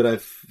 But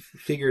I've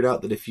figured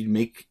out that if you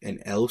make an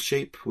L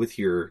shape with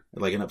your,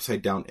 like an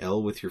upside down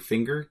L with your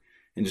finger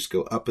and just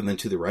go up and then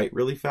to the right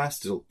really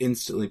fast, it'll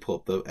instantly pull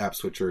up the app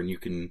switcher and you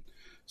can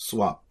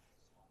swap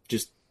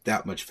just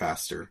that much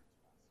faster.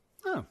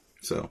 Oh,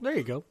 so there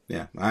you go.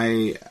 Yeah,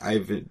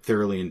 I've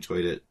thoroughly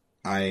enjoyed it.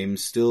 I'm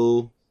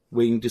still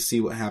waiting to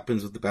see what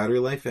happens with the battery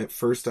life. At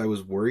first, I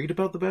was worried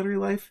about the battery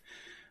life,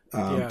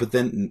 but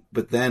then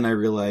I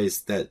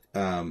realized that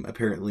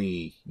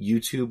apparently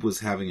YouTube was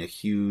having a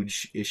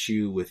huge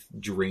issue with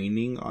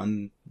draining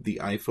on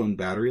the iPhone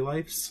battery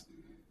lives.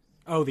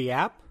 Oh, the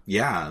app?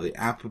 Yeah, the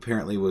app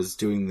apparently was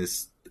doing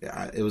this.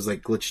 It was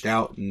like glitched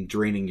out and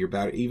draining your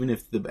battery. Even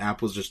if the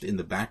app was just in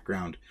the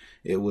background,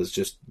 it was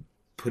just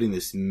putting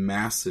this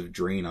massive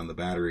drain on the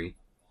battery.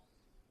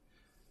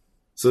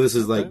 So this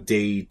is like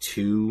day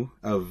 2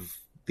 of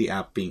the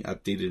app being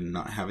updated and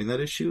not having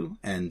that issue.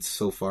 And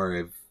so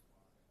far,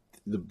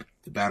 the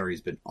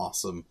battery's been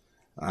awesome.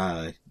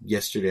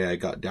 Yesterday I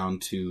got down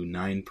to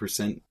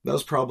 9%. That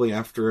was probably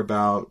after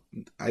about,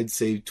 I'd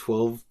say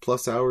 12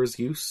 plus hours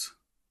use.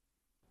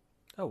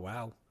 Oh,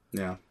 wow.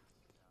 Yeah.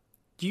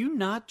 Do you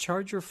not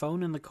charge your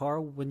phone in the car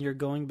when you're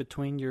going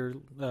between your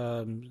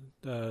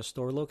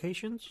store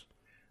locations?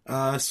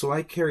 So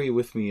I carry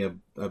with me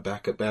a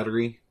backup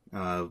battery,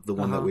 the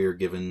one that we were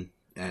given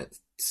at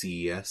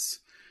CES.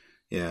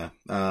 Yeah.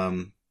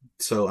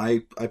 So I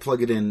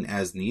plug it in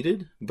as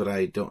needed, but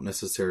I don't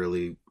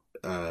necessarily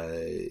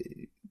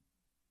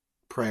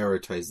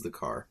prioritize the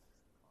car.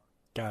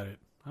 Got it.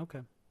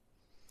 Okay.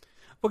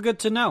 Well, good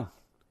to know.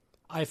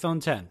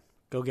 iPhone 10.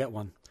 Go get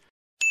one.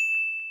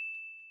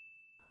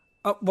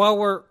 While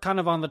we're kind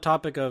of on the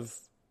topic of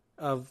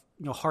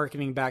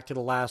harkening back to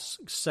the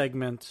last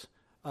segment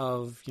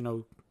of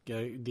the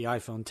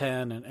iPhone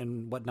 10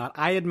 and whatnot,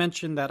 I had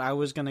mentioned that I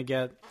was going to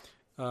get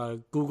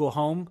Google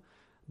Home,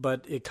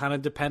 but it kind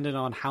of depended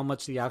on how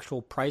much the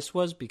actual price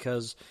was,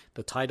 because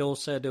the title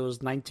said it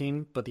was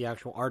 19, but the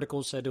actual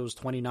article said it was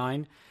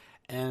 29,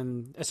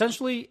 and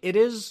essentially it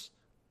is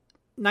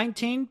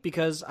 19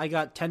 because I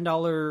got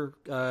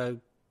 $10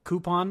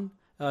 coupon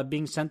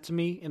being sent to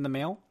me in the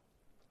mail.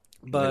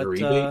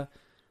 But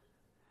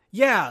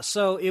yeah,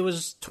 so it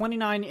was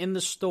 $29 in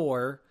the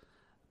store,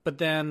 but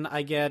then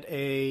I get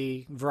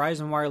a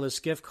Verizon Wireless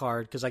gift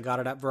card because I got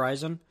it at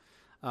Verizon.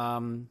 A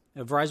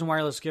Verizon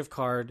Wireless gift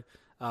card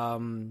of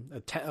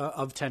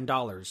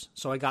 $10.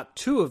 So I got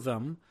 2 of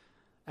them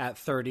at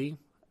 $30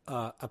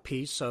 a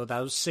piece, so that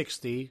was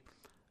 $60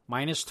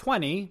 minus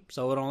 $20.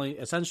 So it only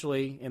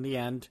essentially in the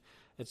end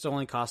it's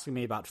only costing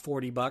me about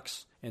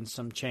 $40 and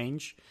some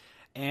change.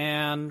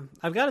 And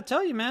I've got to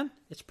tell you, man,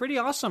 it's pretty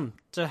awesome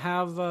to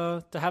have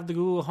the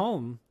Google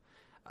Home.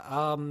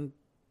 I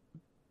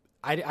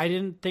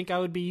didn't think I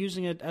would be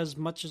using it as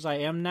much as I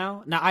am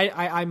now. Now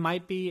I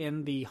might be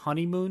in the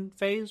honeymoon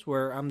phase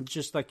where I'm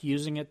just like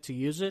using it to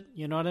use it.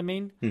 You know what I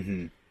mean?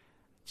 Mm-hmm.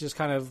 Just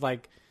kind of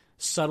like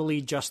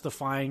subtly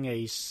justifying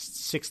a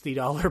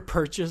 $60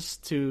 purchase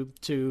to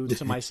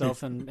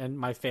myself and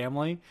my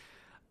family.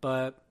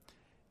 But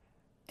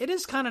it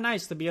is kind of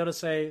nice to be able to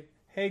say,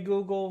 "Hey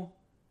Google,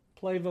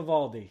 play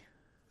Vivaldi."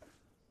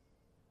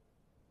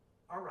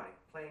 All right,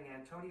 playing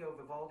Antonio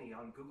Vivaldi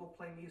on Google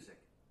Play Music.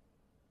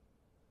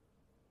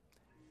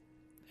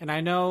 And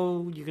I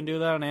know you can do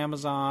that on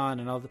Amazon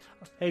and all the...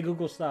 Hey,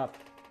 Google, stop.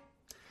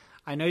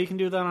 I know you can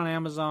do that on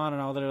Amazon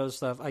and all that other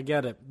stuff. I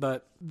get it.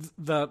 But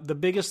the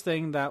biggest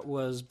thing that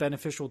was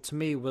beneficial to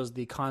me was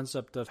the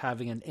concept of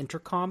having an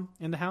intercom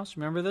in the house.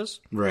 Remember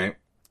this? Right.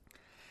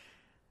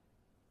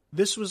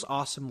 This was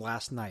awesome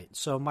last night.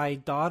 So my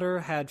daughter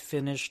had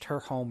finished her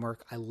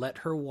homework. I let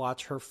her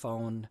watch her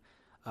phone,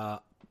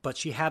 but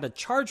she had to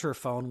charge her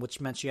phone, which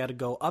meant she had to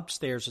go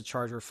upstairs to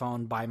charge her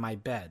phone by my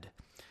bed.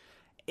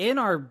 In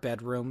our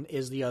bedroom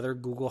is the other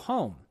Google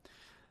Home.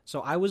 So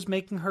I was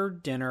making her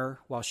dinner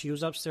while she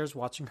was upstairs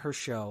watching her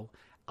show.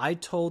 I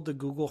told the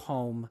Google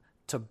Home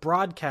to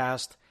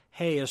broadcast,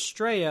 "Hey,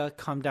 Estrella,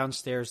 come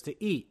downstairs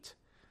to eat."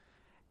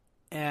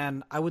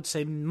 And I would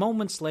say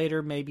moments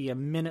later, maybe a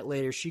minute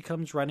later, she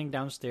comes running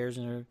downstairs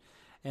in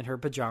her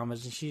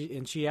pajamas,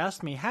 and she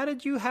asked me, "How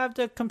did you have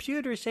the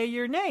computer say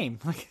your name?"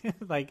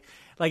 like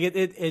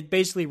it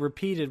basically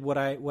repeated what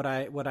I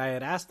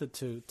had asked it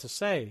to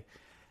say.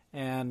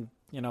 And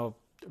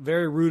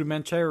very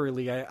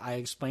rudimentarily, I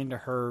explained to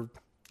her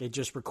it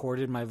just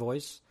recorded my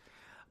voice.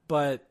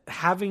 But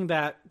having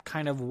that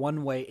kind of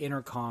one-way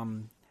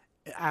intercom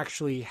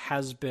actually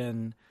has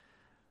been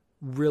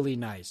really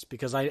nice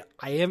because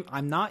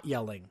I'm not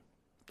yelling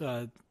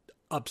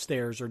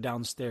upstairs or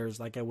downstairs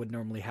like I would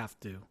normally have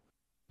to.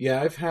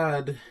 Yeah, I've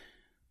had,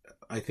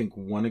 I think,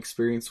 one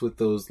experience with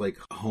those like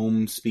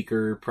home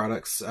speaker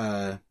products.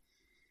 One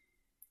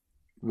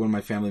of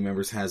my family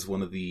members has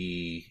one of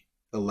the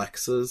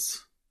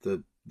Alexas,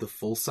 the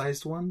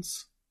full-sized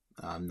ones,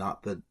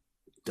 not the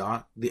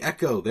Dot, the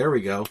Echo. There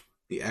we go,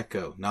 the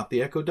Echo, not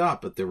the Echo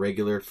Dot, but the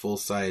regular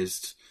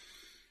full-sized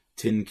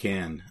tin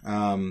can.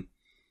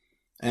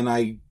 And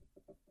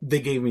they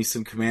gave me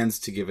some commands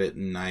to give it,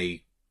 and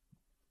I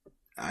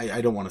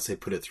don't want to say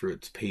put it through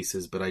its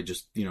paces, but I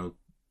just,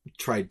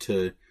 tried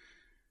to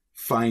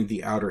find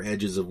the outer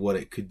edges of what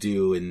it could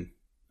do, and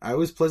I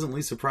was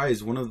pleasantly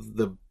surprised. One of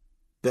the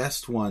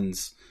best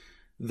ones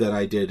that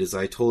I did is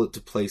I told it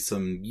to play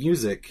some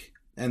music,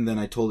 and then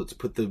I told it to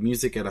put the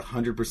music at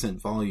 100%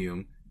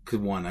 volume, because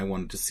one, I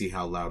wanted to see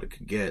how loud it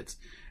could get,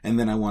 and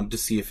then I wanted to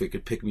see if it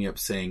could pick me up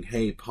saying,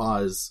 hey,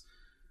 pause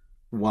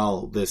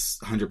while this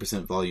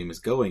 100% volume is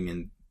going,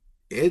 and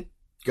it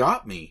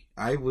got me.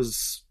 I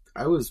was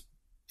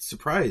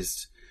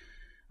surprised.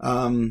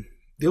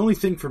 The only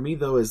thing for me,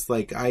 though, is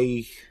like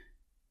I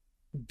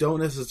don't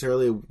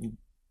necessarily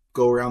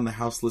go around the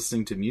house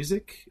listening to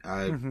music.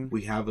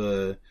 We have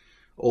a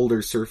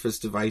older Surface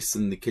device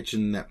in the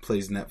kitchen that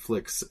plays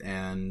Netflix,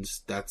 and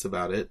that's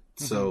about it.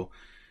 So,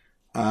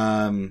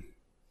 I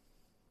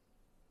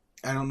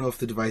don't know if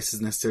the device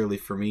is necessarily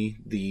for me.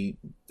 The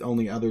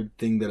only other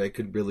thing that I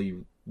could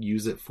really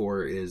use it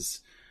for is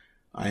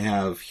I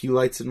have hue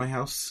lights in my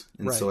house,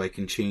 and so I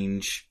can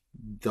change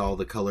all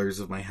the colors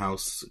of my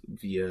house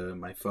via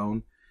my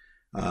phone.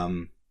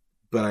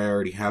 But I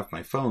already have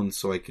my phone,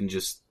 so I can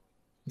just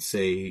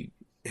say,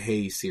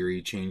 hey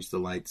Siri, change the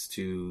lights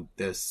to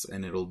this,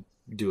 and it'll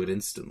do it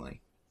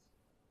instantly.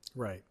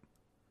 Right.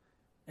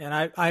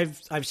 And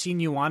I've seen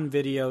you on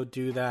video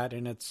do that,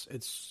 and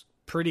it's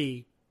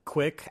pretty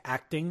quick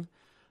acting,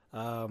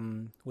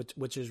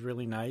 which is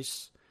really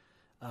nice.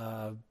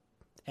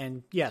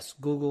 And yes,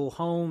 Google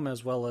Home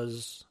as well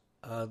as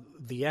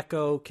the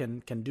Echo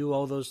can do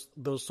all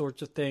those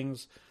sorts of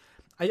things.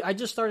 I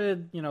just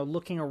started,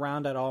 looking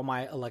around at all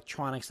my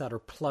electronics that are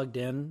plugged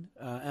in,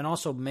 and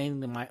also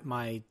mainly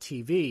my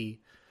TV,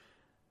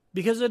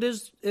 because it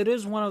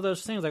is one of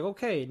those things like,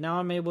 okay, now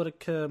I'm able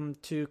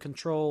to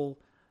control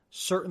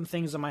certain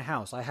things in my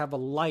house. I have a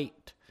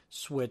light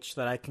switch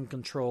that I can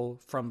control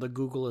from the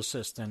Google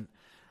Assistant,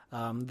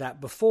 that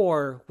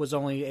before was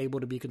only able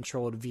to be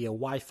controlled via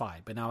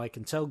Wi-Fi, but now I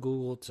can tell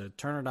Google to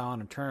turn it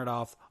on and turn it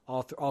off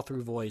all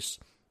through voice,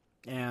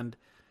 and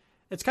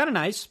it's kind of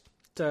nice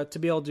to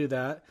be able to do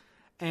that.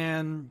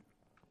 And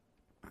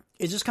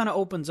it just kind of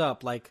opens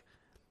up, like,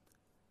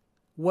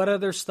 what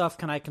other stuff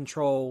can I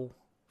control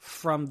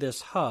from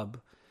this hub?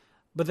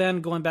 But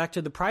then going back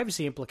to the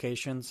privacy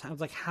implications, I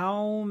was like,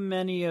 how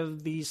many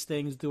of these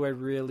things do I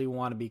really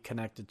want to be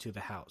connected to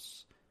the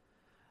house?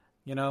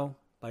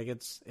 Like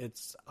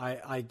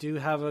I do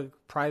have a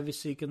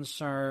privacy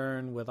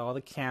concern with all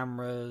the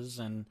cameras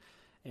and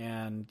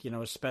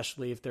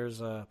especially if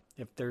there's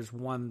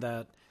one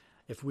that,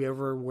 if we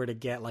ever were to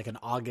get like an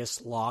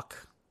August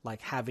lock,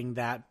 like having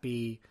that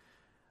be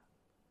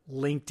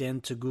linked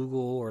into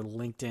Google or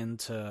linked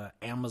into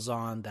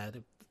Amazon,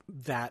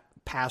 that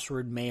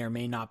password may or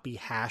may not be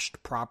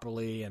hashed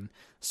properly, and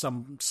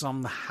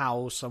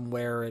somehow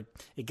somewhere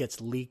it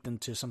gets leaked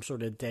into some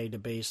sort of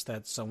database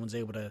that someone's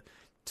able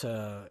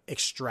to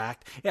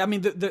extract. I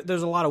mean,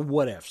 there's a lot of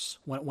what ifs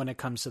when it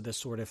comes to this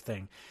sort of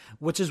thing,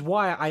 which is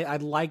why I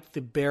like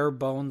the bare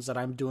bones that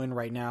I'm doing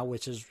right now,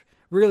 which is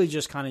really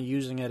just kind of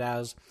using it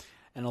as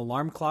an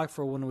alarm clock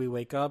for when we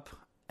wake up,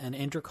 an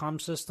intercom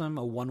system,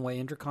 a one-way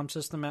intercom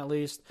system at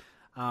least,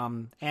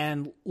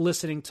 and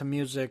listening to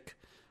music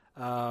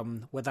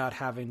without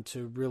having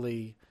to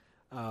really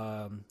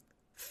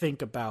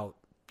think about,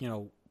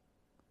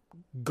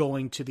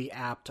 going to the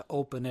app to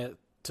open it,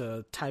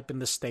 to type in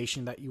the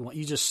station that you want.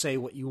 You just say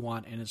what you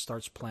want and it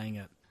starts playing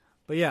it.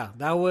 But yeah,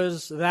 that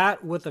was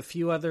that, with a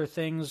few other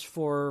things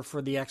for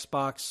the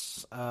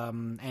Xbox,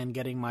 and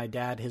getting my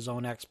dad his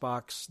own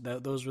Xbox.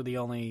 Those were the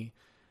only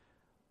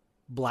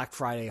Black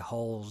Friday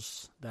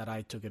hauls that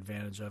I took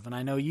advantage of. And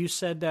I know you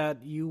said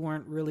that you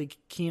weren't really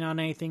keen on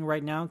anything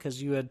right now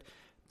because you had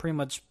pretty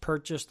much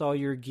purchased all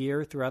your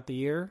gear throughout the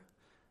year.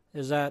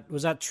 Was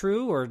that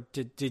true, or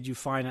did you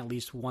find at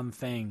least one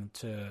thing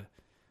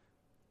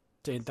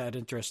that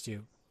interests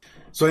you?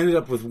 So I ended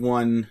up with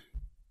one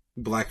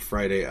Black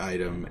Friday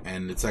item,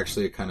 and it's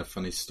actually a kind of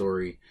funny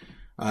story.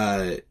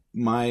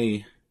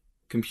 My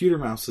computer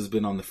mouse has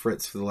been on the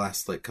fritz for the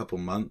last couple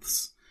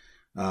months,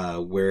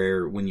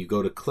 where when you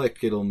go to click,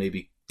 it'll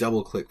maybe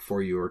double click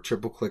for you or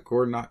triple click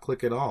or not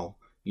click at all.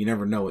 You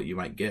never know what you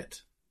might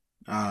get.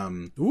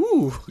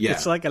 Ooh, yeah.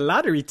 It's like a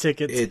lottery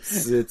ticket.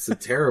 It's a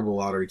terrible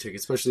lottery ticket,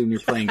 especially when you're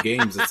playing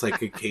games. It's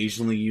like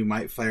occasionally you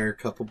might fire a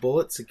couple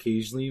bullets,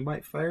 occasionally you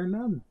might fire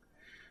none.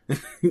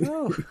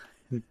 Oh,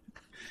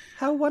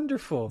 how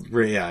wonderful!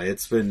 Yeah,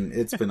 it's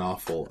been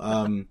awful.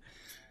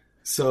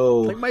 So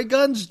like my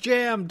gun's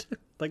jammed.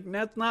 Like,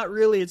 that's not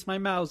really, it's my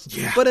mouse.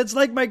 Yeah. But it's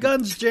like my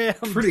gun's jammed.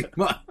 Pretty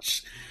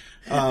much.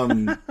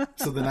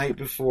 So the night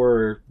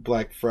before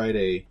Black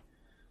Friday,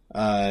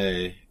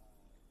 my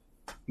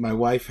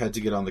wife had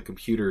to get on the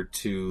computer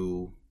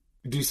to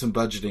do some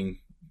budgeting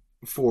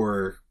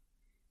for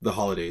the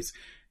holidays.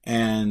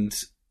 And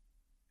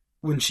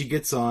when she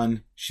gets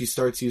on, she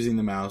starts using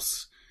the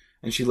mouse,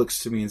 and she looks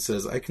to me and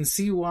says, I can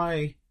see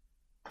why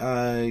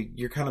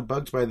you're kind of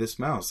bugged by this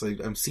mouse.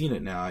 I'm seeing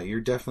it now.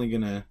 You're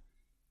definitely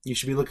you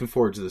should be looking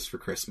forward to this for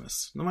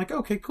Christmas. And I'm like,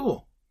 okay,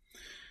 cool.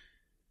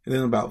 And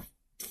then about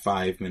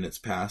 5 minutes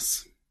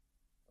pass,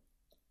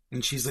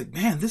 and she's like,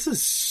 man, this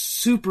is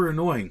super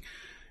annoying.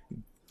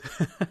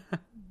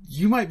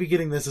 You might be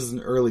getting this as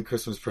an early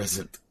Christmas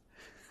present.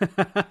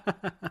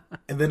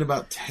 And then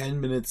about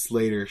 10 minutes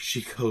later,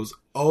 she goes,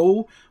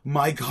 oh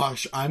my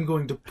gosh, I'm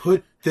going to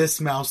put this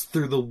mouse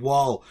through the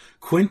wall.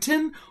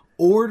 Quentin,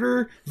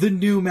 order the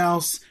new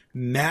mouse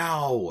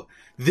now.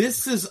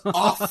 This is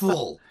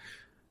awful.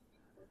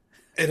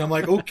 And I'm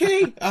like,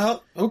 okay,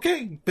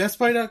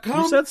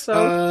 bestbuy.com. You said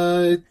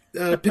so.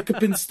 Pick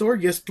up in store.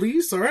 Yes,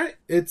 please. All right.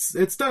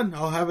 It's done.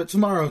 I'll have it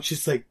tomorrow. And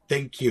she's like,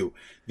 thank you.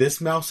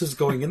 This mouse is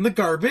going in the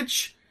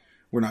garbage.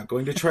 We're not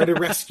going to try to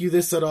rescue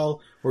this at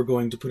all. We're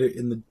going to put it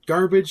in the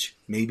garbage,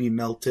 maybe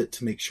melt it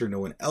to make sure no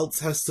one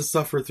else has to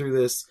suffer through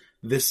this.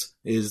 This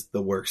is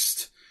the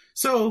worst.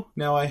 So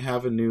now I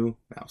have a new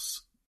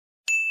mouse.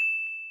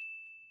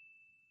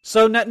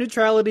 So net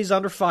neutrality is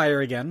under fire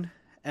again.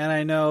 And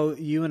I know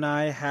you and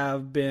I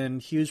have been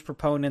huge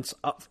proponents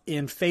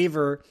in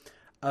favor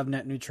of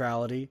net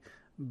neutrality,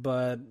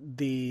 but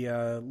the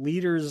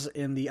leaders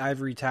in the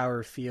ivory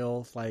tower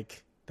feel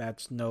like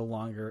that's no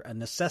longer a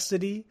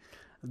necessity,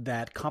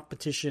 that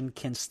competition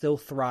can still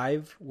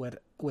thrive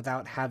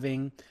without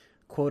having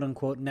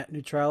quote-unquote net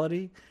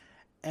neutrality.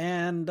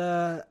 And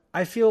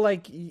I feel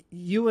like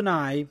you and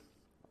I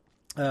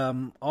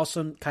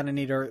also kind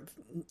of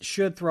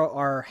should throw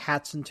our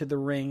hats into the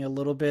ring a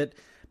little bit,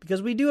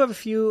 because we do have a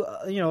few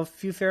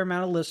fair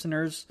amount of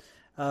listeners,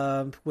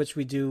 which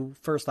we do,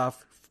 first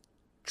off,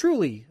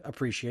 truly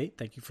appreciate.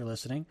 Thank you for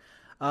listening.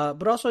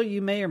 But also,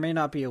 you may or may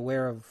not be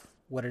aware of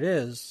what it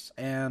is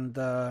and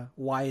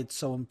why it's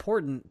so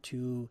important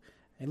to,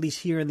 at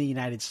least here in the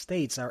United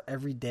States, our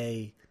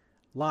everyday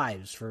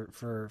lives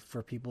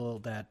for people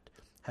that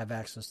have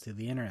access to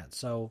the internet.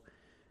 So,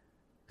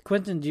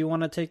 Quentin, do you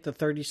want to take the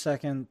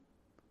 30-second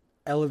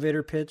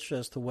elevator pitch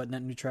as to what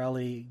net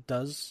neutrality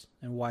does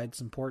and why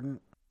it's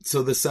important?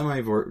 So the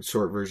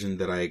semi-short version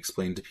that I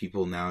explain to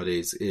people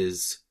nowadays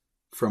is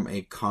from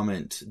a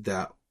comment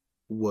that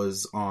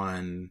was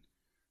on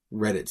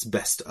Reddit's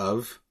Best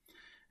Of,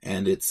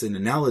 and it's an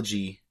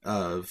analogy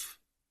of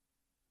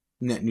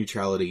net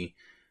neutrality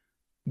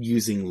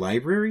using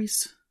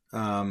libraries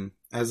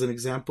as an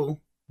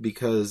example,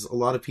 because a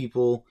lot of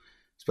people,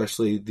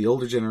 especially the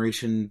older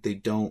generation, they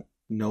don't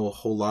know a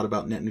whole lot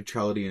about net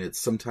neutrality, and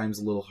it's sometimes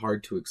a little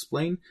hard to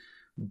explain.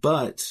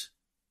 But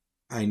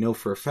I know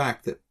for a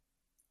fact that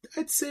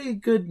I'd say a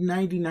good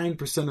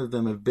 99% of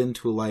them have been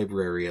to a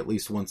library at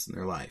least once in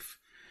their life.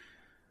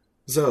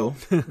 So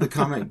the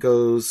comment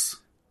goes,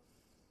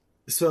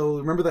 so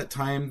remember that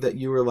time that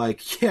you were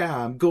like,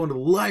 yeah, I'm going to the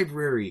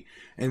library,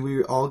 and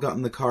we all got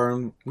in the car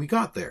and we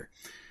got there.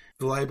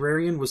 The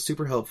librarian was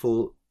super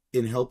helpful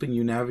in helping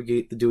you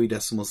navigate the Dewey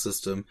Decimal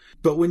System,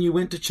 but when you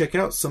went to check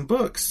out some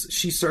books,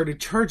 she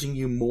started charging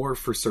you more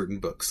for certain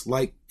books,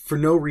 like for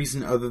no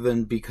reason other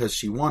than because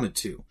she wanted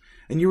to.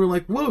 And you were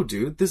like, whoa,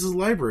 dude, this is a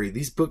library.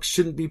 These books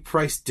shouldn't be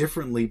priced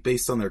differently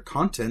based on their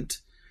content.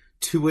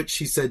 To which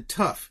she said,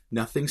 tough,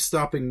 nothing's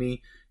stopping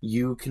me.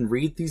 You can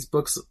read these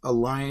books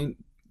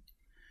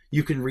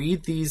You can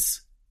read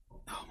these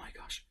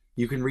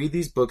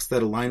books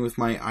that align with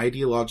my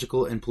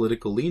ideological and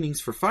political leanings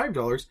for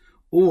 $5,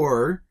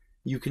 or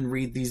you can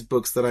read these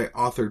books that I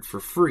authored for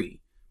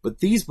free. But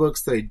these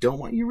books that I don't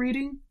want you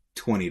reading,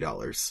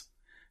 $20.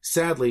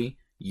 Sadly,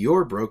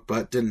 your broke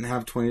butt didn't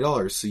have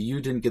 $20, so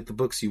you didn't get the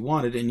books you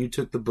wanted, and you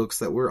took the books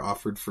that were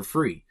offered for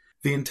free.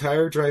 The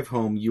entire drive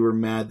home, you were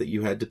mad that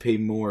you had to pay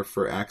more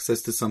for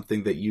access to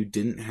something that you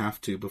didn't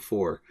have to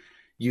before.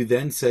 You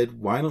then said,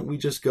 why don't we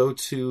just go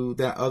to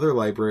that other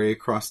library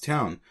across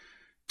town?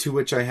 To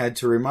which I had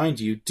to remind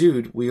you,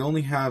 dude, we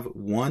only have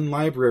one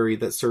library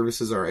that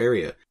services our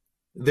area.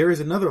 There is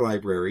another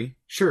library,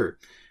 sure,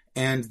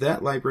 and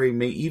that library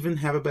may even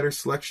have a better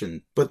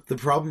selection, but the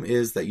problem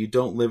is that you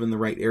don't live in the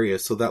right area,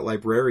 so that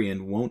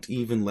librarian won't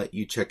even let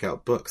you check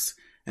out books.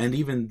 And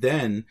even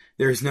then,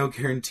 there is no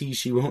guarantee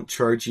she won't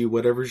charge you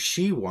whatever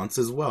she wants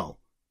as well.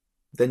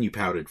 Then you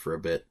pouted for a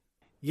bit.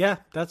 Yeah,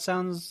 that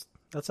sounds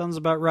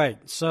about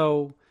right.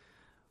 So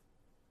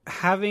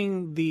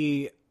having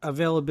the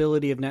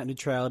availability of net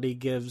neutrality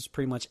gives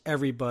pretty much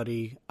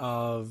everybody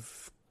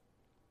of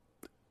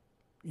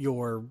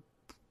your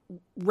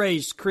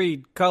race,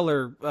 creed,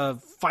 color,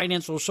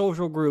 financial,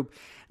 social group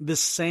the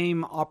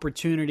same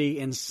opportunity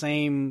and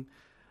same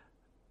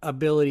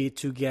ability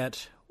to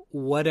get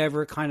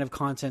whatever kind of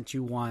content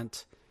you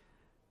want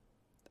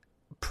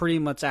pretty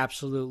much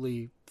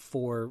absolutely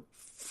for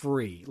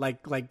free.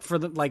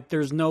 Like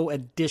there's no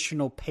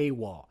additional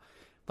paywall.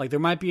 Like there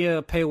might be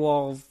a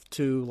paywall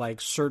to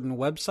like certain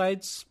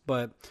websites,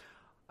 but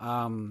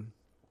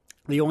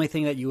the only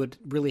thing that you would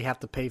really have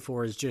to pay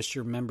for is just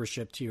your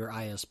membership to your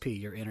ISP,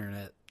 your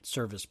internet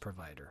service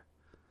provider.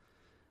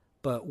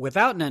 But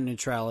without net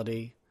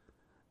neutrality,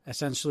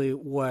 essentially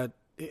what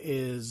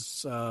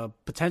is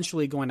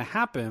potentially going to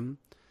happen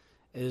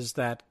is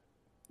that,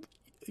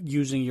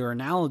 using your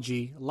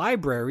analogy,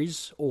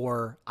 libraries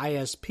or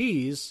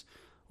ISPs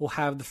will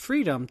have the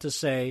freedom to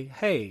say,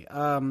 hey,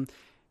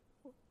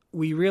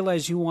 we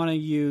realize you want to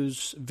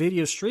use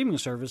video streaming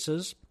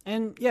services,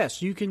 and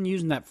yes, you can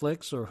use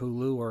Netflix or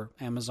Hulu or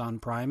Amazon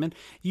Prime, and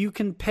you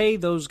can pay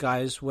those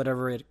guys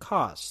whatever it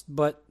costs.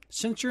 But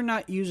since you're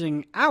not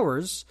using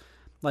ours,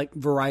 like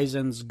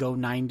Verizon's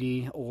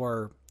Go90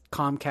 or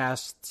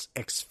Comcast's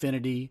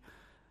Xfinity,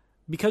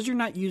 because you're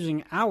not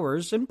using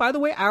ours, and by the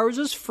way, ours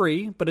is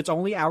free, but it's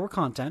only our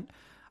content,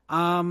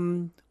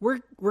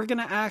 we're going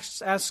to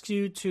ask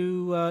you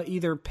to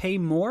either pay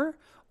more,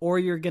 or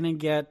you're going to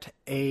get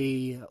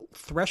a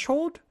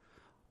threshold,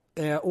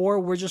 or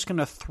we're just going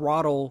to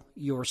throttle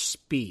your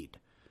speed.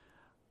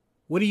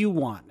 What do you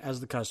want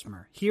as the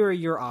customer? Here are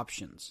your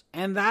options.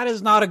 And that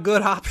is not a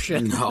good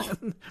option. No.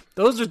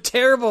 Those are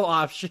terrible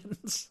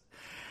options.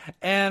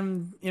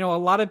 And, a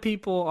lot of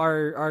people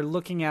are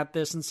looking at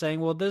this and saying,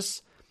 well,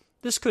 this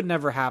could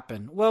never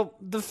happen. Well,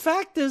 the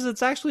fact is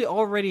it's actually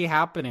already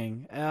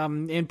happening.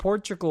 In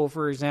Portugal,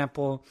 for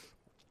example,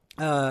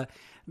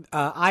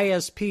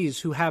 ISPs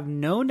who have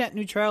no net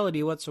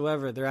neutrality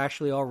whatsoever, they're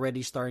actually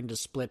already starting to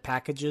split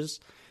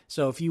packages.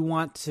 So if you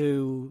want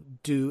to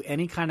do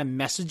any kind of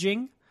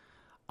messaging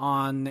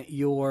on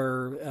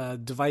your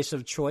device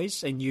of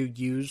choice and you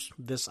use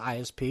this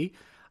ISP,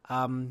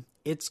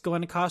 it's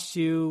going to cost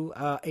you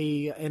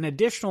an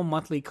additional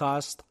monthly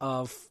cost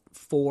of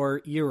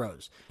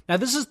 €4. Now,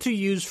 this is to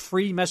use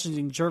free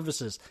messaging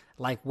services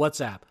like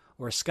WhatsApp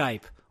or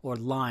Skype or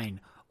Line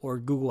or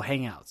Google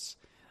Hangouts.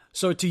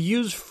 So to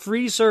use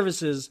free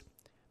services,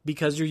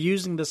 because you're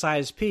using this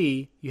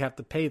ISP, you have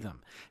to pay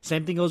them.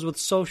 Same thing goes with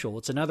social.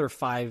 It's another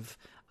 €5.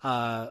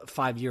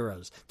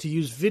 To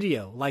use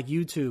video like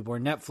YouTube or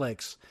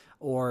Netflix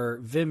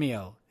or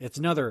Vimeo, it's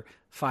another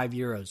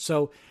 €5.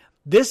 So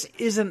this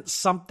isn't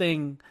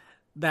something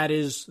that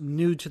is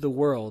new to the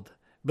world,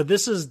 but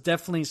this is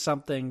definitely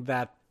something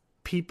that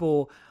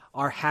people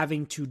are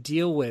having to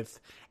deal with.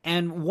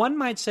 And one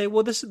might say,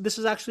 well, this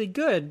is actually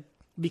good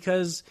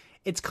because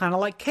it's kind of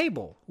like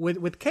cable.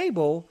 With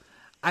cable,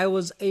 I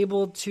was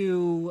able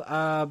to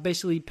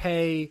basically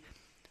pay.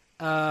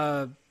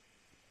 With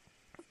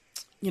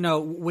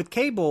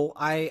cable,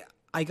 I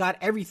got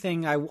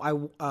everything I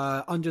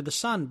under the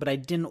sun, but I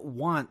didn't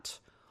want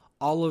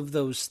all of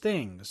those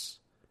things.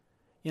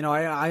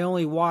 I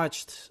only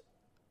watched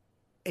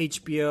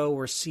HBO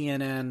or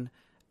CNN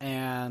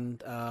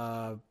and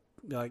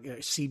like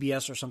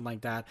CBS or something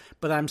like that,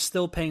 but I'm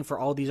still paying for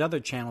all these other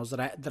channels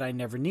that I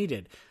never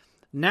needed.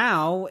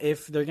 Now,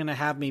 if they're going to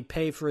have me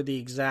pay for the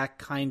exact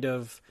kind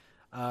of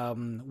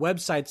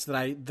websites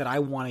that I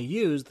want to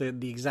use,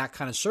 the exact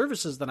kind of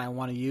services that I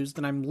want to use,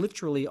 then I'm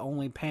literally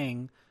only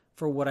paying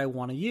for what I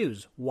want to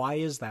use. Why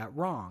is that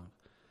wrong?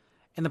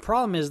 And the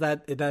problem is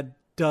that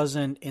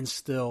doesn't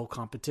instill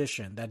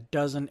competition. That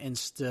doesn't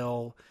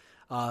instill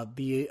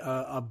the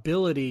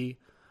ability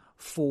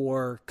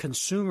for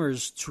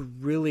consumers to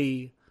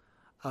really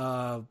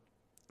not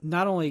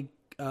only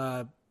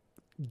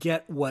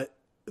get what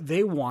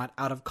they want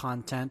out of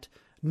content.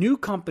 New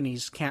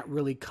companies can't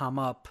really come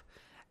up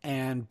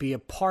and be a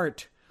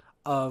part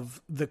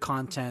of the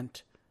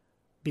content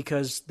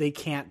because they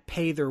can't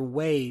pay their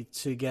way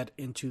to get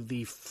into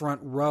the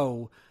front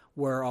row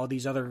where all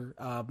these other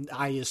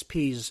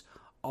ISPs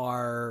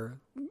are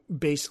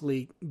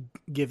basically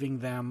giving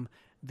them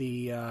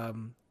the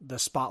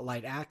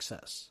spotlight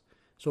access.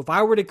 So if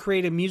I were to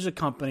create a music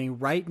company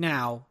right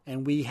now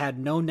and we had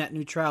no net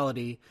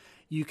neutrality,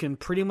 you can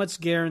pretty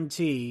much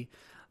guarantee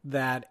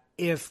that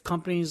if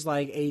companies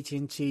like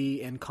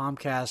AT&T and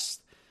Comcast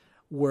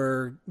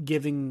were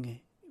giving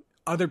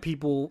other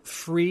people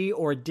free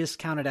or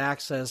discounted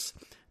access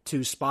to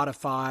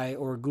Spotify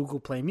or Google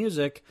Play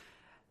Music,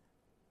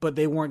 but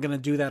they weren't going to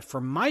do that for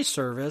my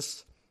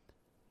service,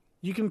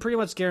 you can pretty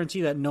much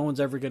guarantee that no one's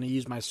ever going to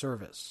use my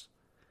service.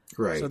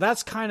 Right. So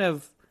that's kind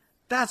of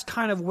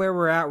where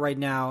we're at right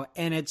now,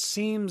 and it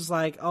seems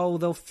like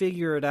they'll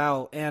figure it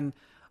out. And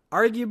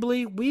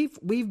arguably,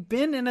 we've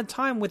been in a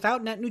time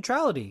without net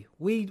neutrality.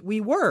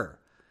 We were,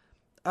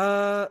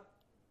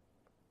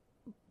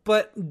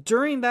 but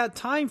during that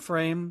time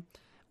frame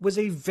was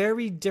a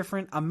very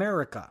different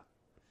America.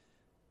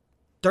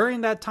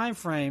 During that time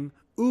frame,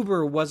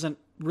 Uber wasn't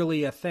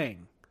really a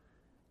thing.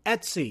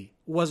 Etsy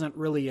wasn't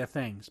really a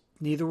thing.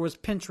 Neither was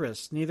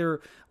Pinterest.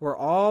 Neither were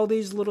all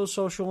these little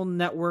social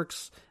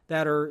networks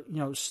that are,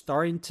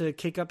 starting to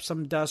kick up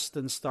some dust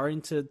and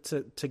starting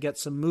to get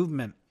some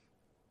movement.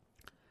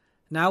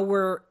 Now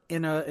we're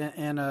in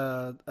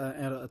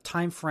a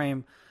time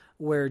frame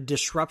where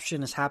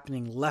disruption is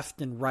happening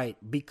left and right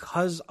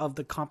because of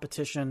the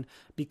competition,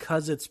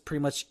 because it's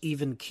pretty much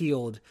even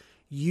keeled.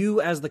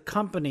 You as the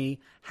company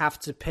have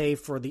to pay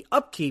for the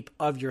upkeep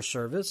of your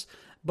service,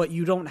 but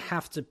you don't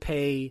have to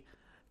pay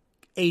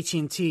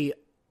AT&T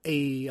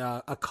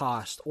a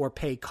cost, or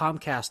pay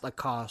Comcast a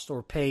cost,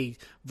 or pay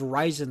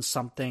Verizon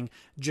something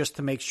just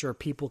to make sure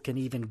people can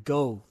even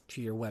go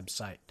to your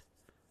website.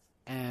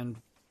 And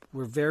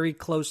we're very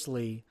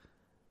closely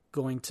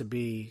going to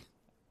be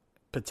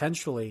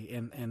potentially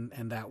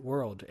in that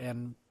world.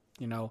 And,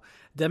 you know,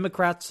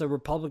 Democrats or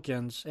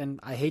Republicans, and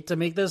I hate to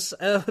make this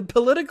a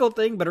political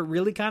thing, but it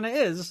really kind of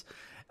is,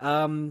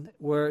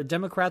 where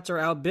Democrats are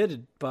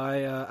outvoted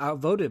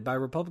by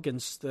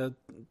Republicans, the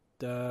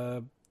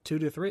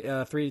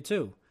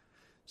 3-2.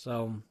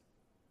 So,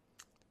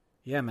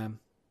 yeah, man.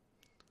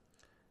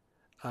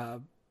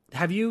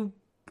 Have you?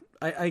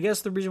 I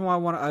guess the reason why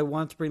I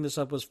want to bring this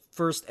up was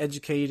first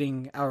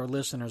educating our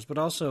listeners, but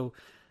also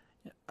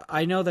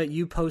I know that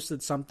you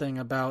posted something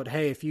about,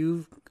 hey, if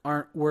you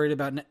aren't worried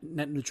about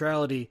net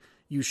neutrality,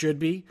 you should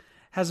be.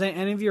 Has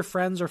any of your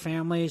friends or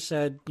family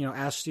said, you know,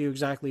 asked you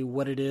exactly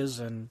what it is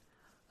and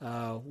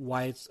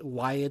why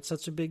it's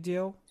such a big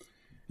deal?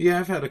 Yeah,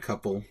 I've had a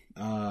couple.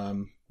 I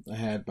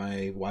had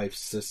my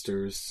wife's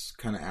sisters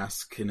kind of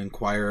ask and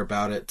inquire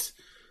about it.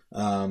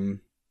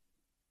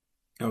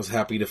 I was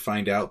happy to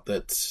find out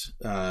that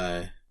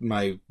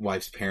my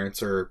wife's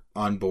parents are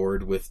on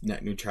board with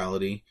net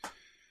neutrality.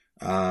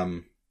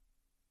 I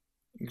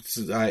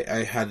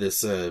had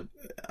this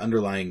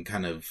underlying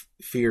kind of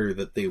fear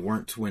that they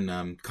weren't when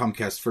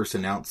Comcast first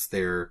announced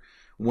their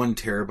 1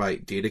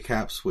 terabyte data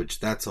caps, which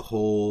that's a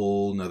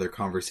whole nother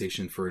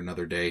conversation for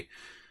another day.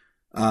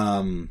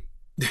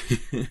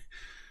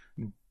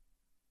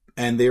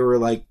 And they were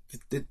like,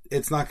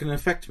 it's not going to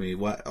affect me.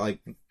 Why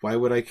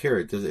would I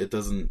care?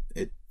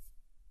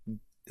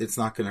 It's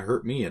not going to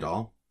hurt me at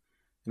all.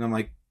 And I'm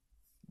like,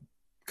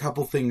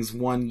 couple things.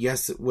 One,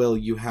 yes, it will.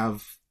 You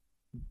have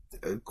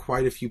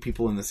quite a few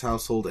people in this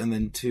household. And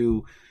then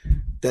 2,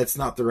 that's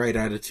not the right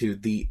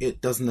attitude.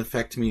 It doesn't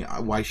affect me,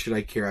 why should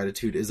I care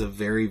attitude is a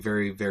very,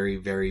 very, very,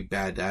 very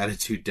bad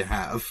attitude to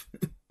have.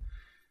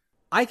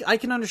 I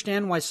can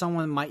understand why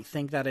someone might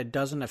think that it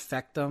doesn't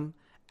affect them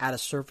at a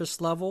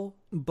surface level,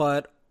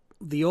 but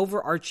the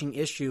overarching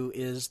issue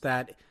is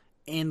that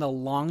in the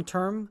long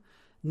term,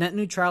 net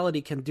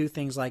neutrality can do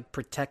things like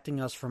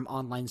protecting us from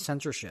online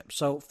censorship.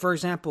 So, for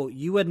example,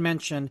 you had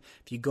mentioned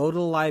if you go to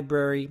the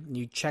library and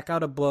you check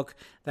out a book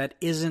that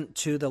isn't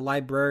to the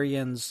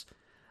librarian's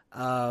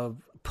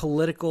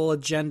political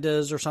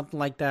agendas or something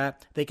like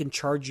that, they can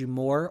charge you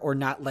more or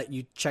not let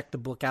you check the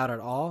book out at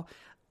all.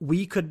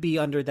 We could be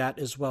under that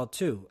as well,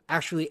 too.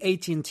 Actually,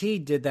 AT&T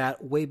did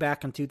that way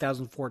back in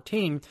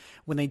 2014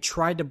 when they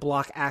tried to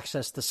block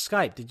access to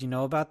Skype. Did you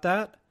know about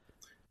that?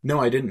 No,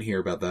 I didn't hear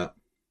about that.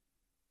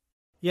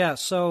 Yeah,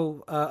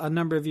 so a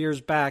number of years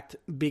back,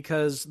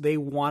 because they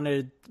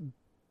wanted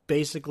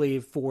basically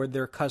for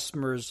their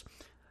customers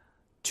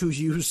to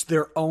use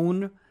their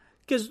own,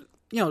 because,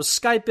 you know,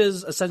 Skype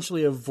is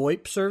essentially a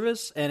VoIP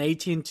service, and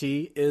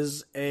AT&T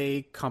is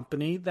a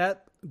company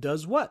that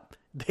does what?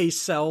 They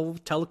sell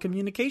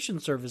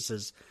telecommunication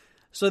services.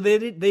 So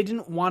they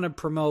didn't want to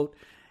promote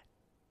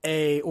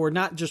or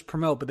not just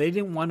promote, but they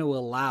didn't want to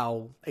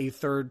allow a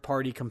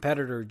third-party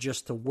competitor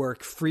just to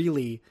work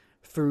freely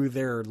through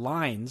their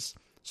lines.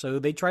 So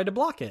they tried to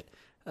block it.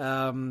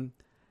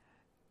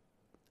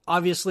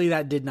 Obviously,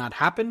 that did not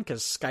happen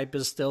because Skype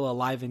is still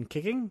alive and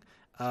kicking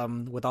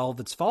with all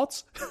of its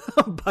faults.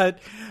 but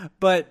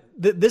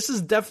this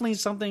is definitely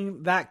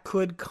something that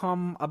could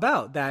come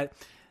about, that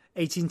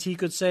AT&T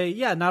could say,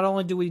 yeah, not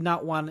only do we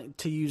not want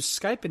to use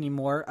Skype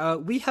anymore,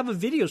 we have a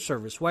video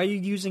service. Why are you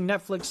using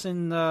Netflix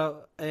and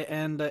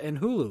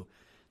Hulu?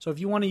 So if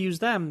you want to use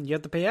them, you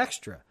have to pay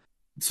extra.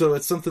 So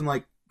it's something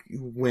like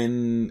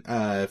when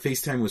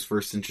FaceTime was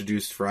first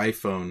introduced for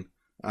iPhone,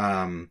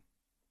 and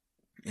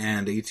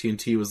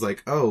AT&T was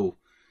like, oh,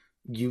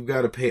 you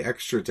got to pay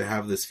extra to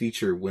have this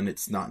feature, when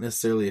it's not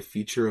necessarily a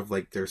feature of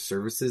like their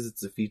services,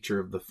 it's a feature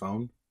of the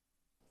phone.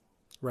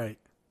 Right.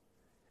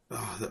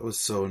 Oh, that was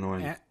so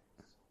annoying.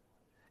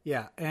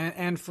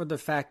 And for the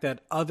fact that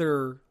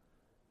other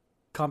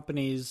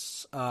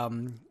companies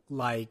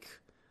like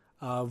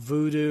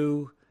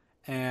Voodoo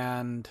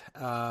and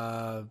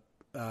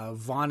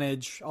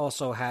Vonage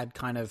also had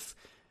kind of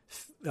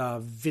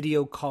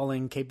video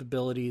calling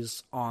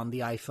capabilities on the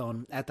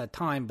iPhone at that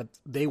time, but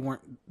they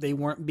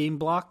weren't being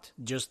blocked.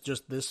 Just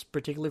this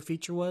particular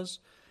feature was.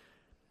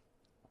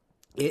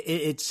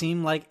 It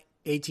seemed like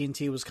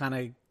AT&T was kind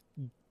of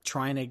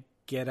trying to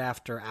get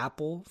after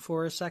Apple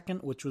for a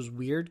second, which was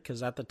weird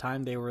because at the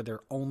time they were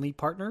their only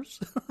partners.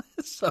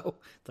 So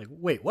it's like,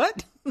 wait,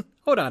 what?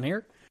 Hold on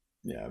here.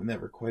 Yeah, I've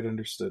never quite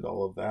understood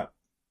all of that.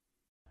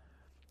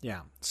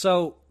 Yeah.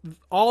 So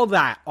all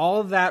that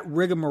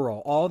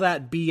rigmarole, all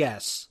that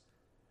BS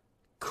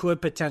could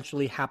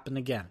potentially happen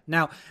again.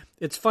 Now,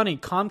 it's funny.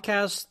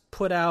 Comcast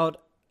put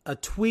out a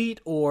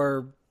tweet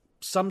or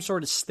some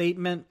sort of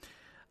statement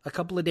a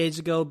couple of days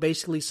ago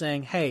basically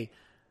saying, hey,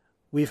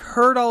 we've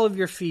heard all of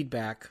your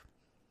feedback,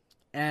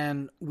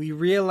 and we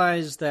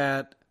realize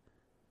that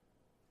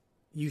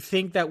you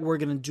think that we're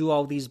going to do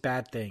all these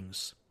bad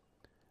things.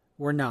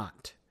 We're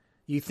not.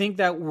 You think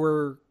that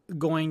we're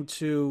going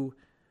to,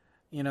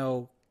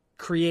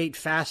 create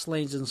fast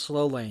lanes and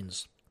slow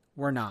lanes.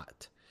 We're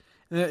not.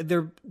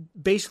 They're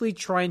basically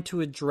trying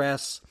to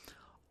address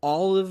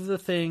all of the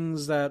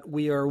things that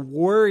we are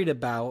worried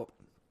about,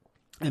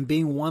 and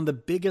being one of the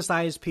biggest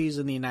ISPs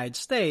in the United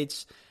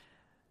States,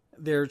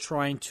 they're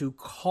trying to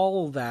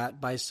call that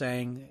by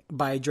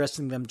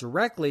addressing them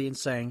directly and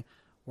saying,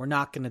 we're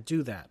not going to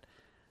do that.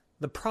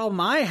 The problem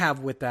I have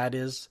with that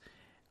is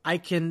I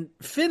can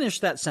finish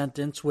that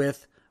sentence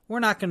with, we're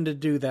not going to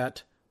do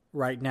that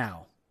right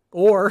now.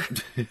 Or,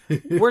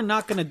 we're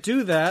not going to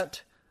do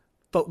that,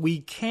 but we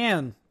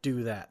can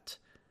do that.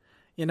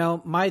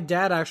 My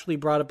dad actually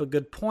brought up a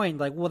good point.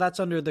 Like, well, that's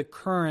under the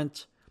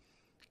current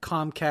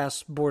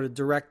Comcast board of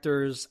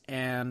directors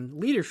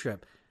and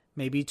leadership.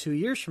 Maybe 2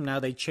 years from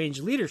now, they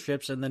change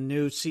leaderships and the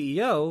new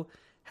CEO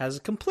has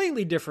a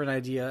completely different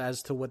idea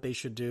as to what they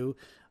should do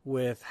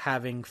with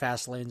having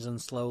fast lanes and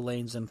slow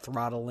lanes and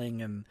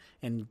throttling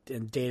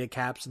and data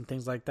caps and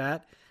things like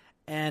that,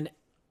 and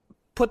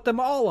put them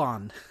all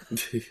on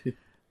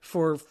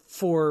for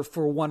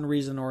one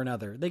reason or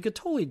another. They could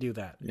totally do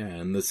that. Yeah,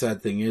 and the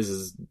sad thing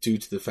is due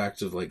to the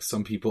fact of like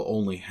some people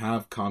only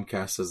have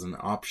Comcast as an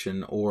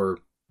option, or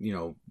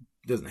it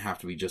doesn't have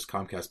to be just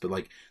Comcast, but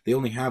like they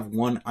only have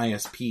one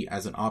ISP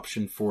as an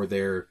option for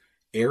their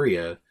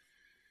area.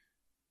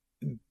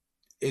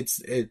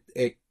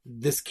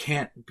 This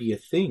can't be a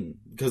thing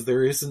because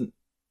there isn't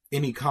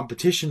any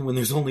competition when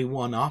there's only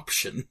one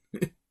option.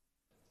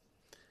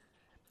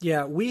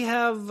 Yeah, we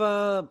have,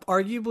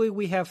 arguably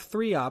we have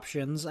 3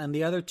 options, and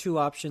the other 2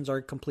 options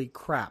are complete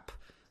crap.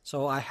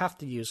 So I have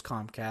to use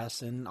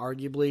Comcast, and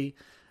arguably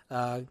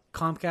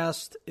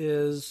Comcast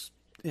is,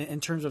 in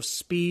terms of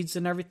speeds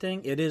and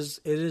everything, it is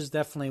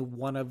definitely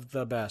one of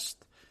the best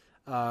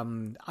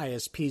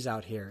ISPs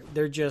out here.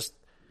 They're just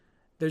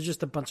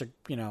a bunch of,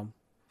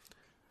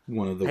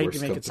 one of the I hate worst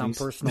to make companies. it sound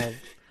personal.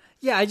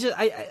 Yeah,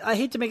 I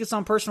hate to make it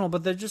sound personal,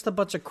 but they're just a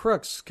bunch of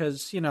crooks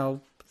because,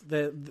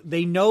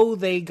 they know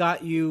they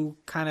got you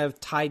kind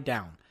of tied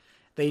down.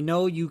 They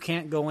know you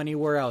can't go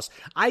anywhere else.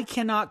 I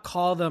cannot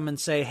call them and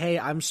say, hey,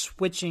 I'm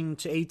switching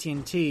to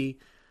AT&T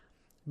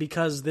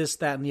because this,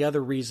 that, and the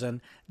other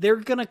reason. They're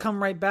going to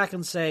come right back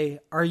and say,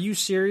 are you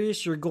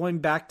serious? You're going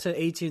back to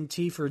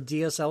AT&T for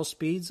DSL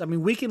speeds? I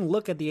mean, we can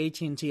look at the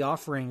AT&T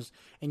offerings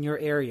in your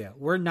area.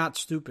 We're not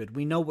stupid.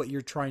 We know what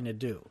you're trying to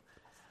do.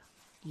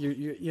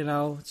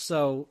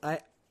 So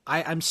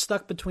I'm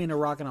stuck between a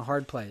rock and a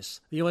hard place.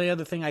 The only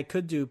other thing I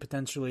could do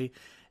potentially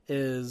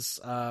is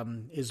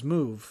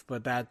move,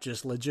 but that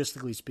just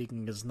logistically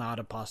speaking is not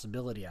a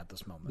possibility at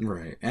this moment.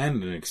 Right,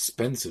 and an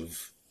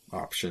expensive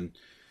option.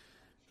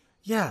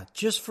 Yeah,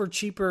 just for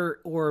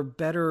cheaper or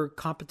better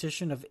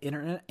competition of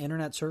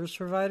internet service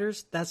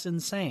providers, that's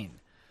insane.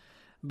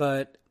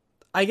 But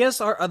I guess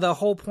the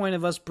whole point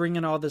of us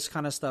bringing all this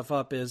kind of stuff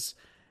up is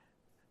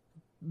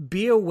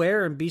be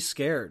aware and be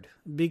scared,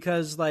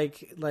 because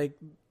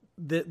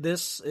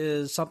this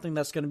is something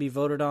that's going to be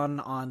voted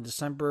on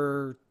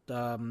December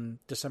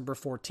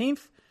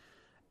 14th,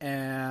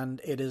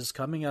 and it is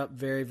coming up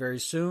very, very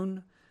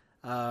soon.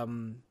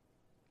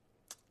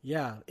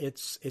 Yeah,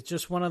 it's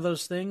just one of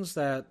those things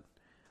that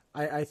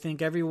I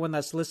think everyone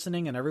that's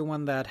listening and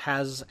everyone that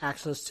has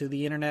access to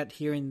the internet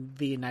here in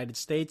the United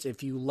States,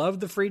 if you love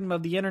the freedom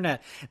of the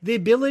internet, the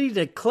ability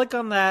to click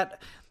on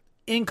that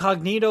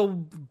incognito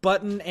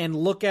button and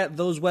look at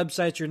those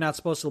websites you're not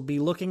supposed to be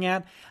looking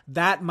at,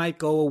 that might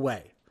go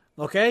away.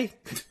 Okay?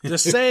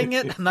 Just saying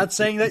it. I'm not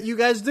saying that you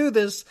guys do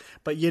this,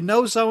 but you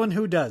know someone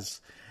who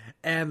does.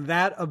 And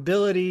that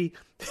ability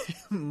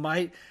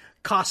might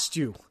cost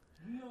you.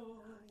 No.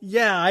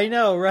 Yeah, I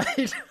know,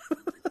 right?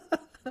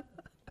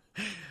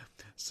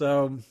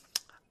 So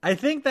I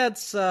think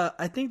that's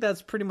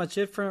pretty much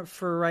it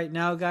for right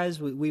now,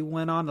 guys. We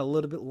went on a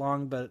little bit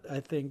long, but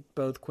I think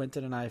both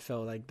Quentin and I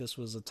felt like this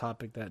was a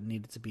topic that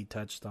needed to be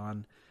touched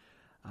on.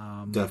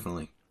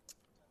 Definitely.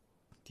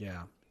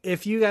 Yeah.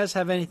 If you guys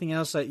have anything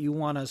else that you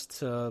want us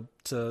to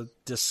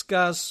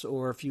discuss,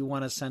 or if you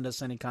want to send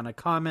us any kind of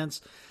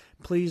comments,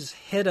 please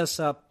hit us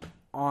up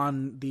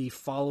on the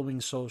following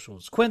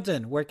socials.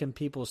 Quentin, where can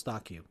people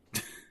stalk you?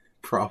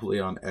 Probably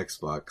on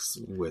Xbox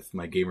with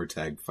my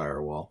gamertag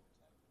Firewall.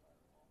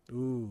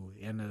 Ooh,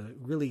 and a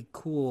really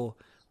cool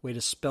way to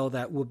spell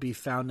that will be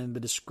found in the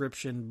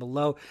description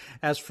below.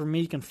 As for me,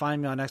 you can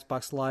find me on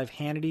Xbox Live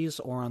Hanities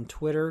or on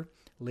Twitter,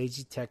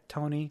 Lazy Tech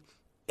Tony.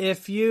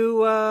 If you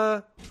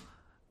want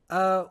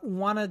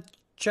to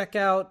check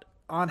out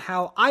on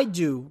how I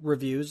do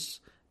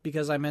reviews,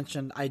 because I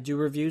mentioned I do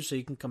reviews, so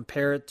you can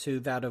compare it to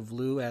that of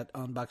Lou at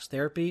Unbox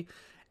Therapy,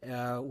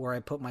 where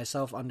I put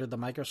myself under the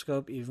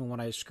microscope even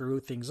when I screw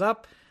things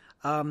up.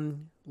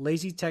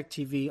 Lazy Tech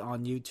TV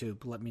on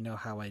YouTube. Let me know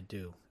how I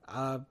do.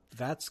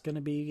 That's going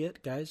to be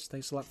it, guys.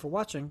 Thanks a lot for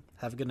watching.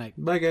 Have a good night.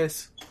 Bye,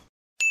 guys.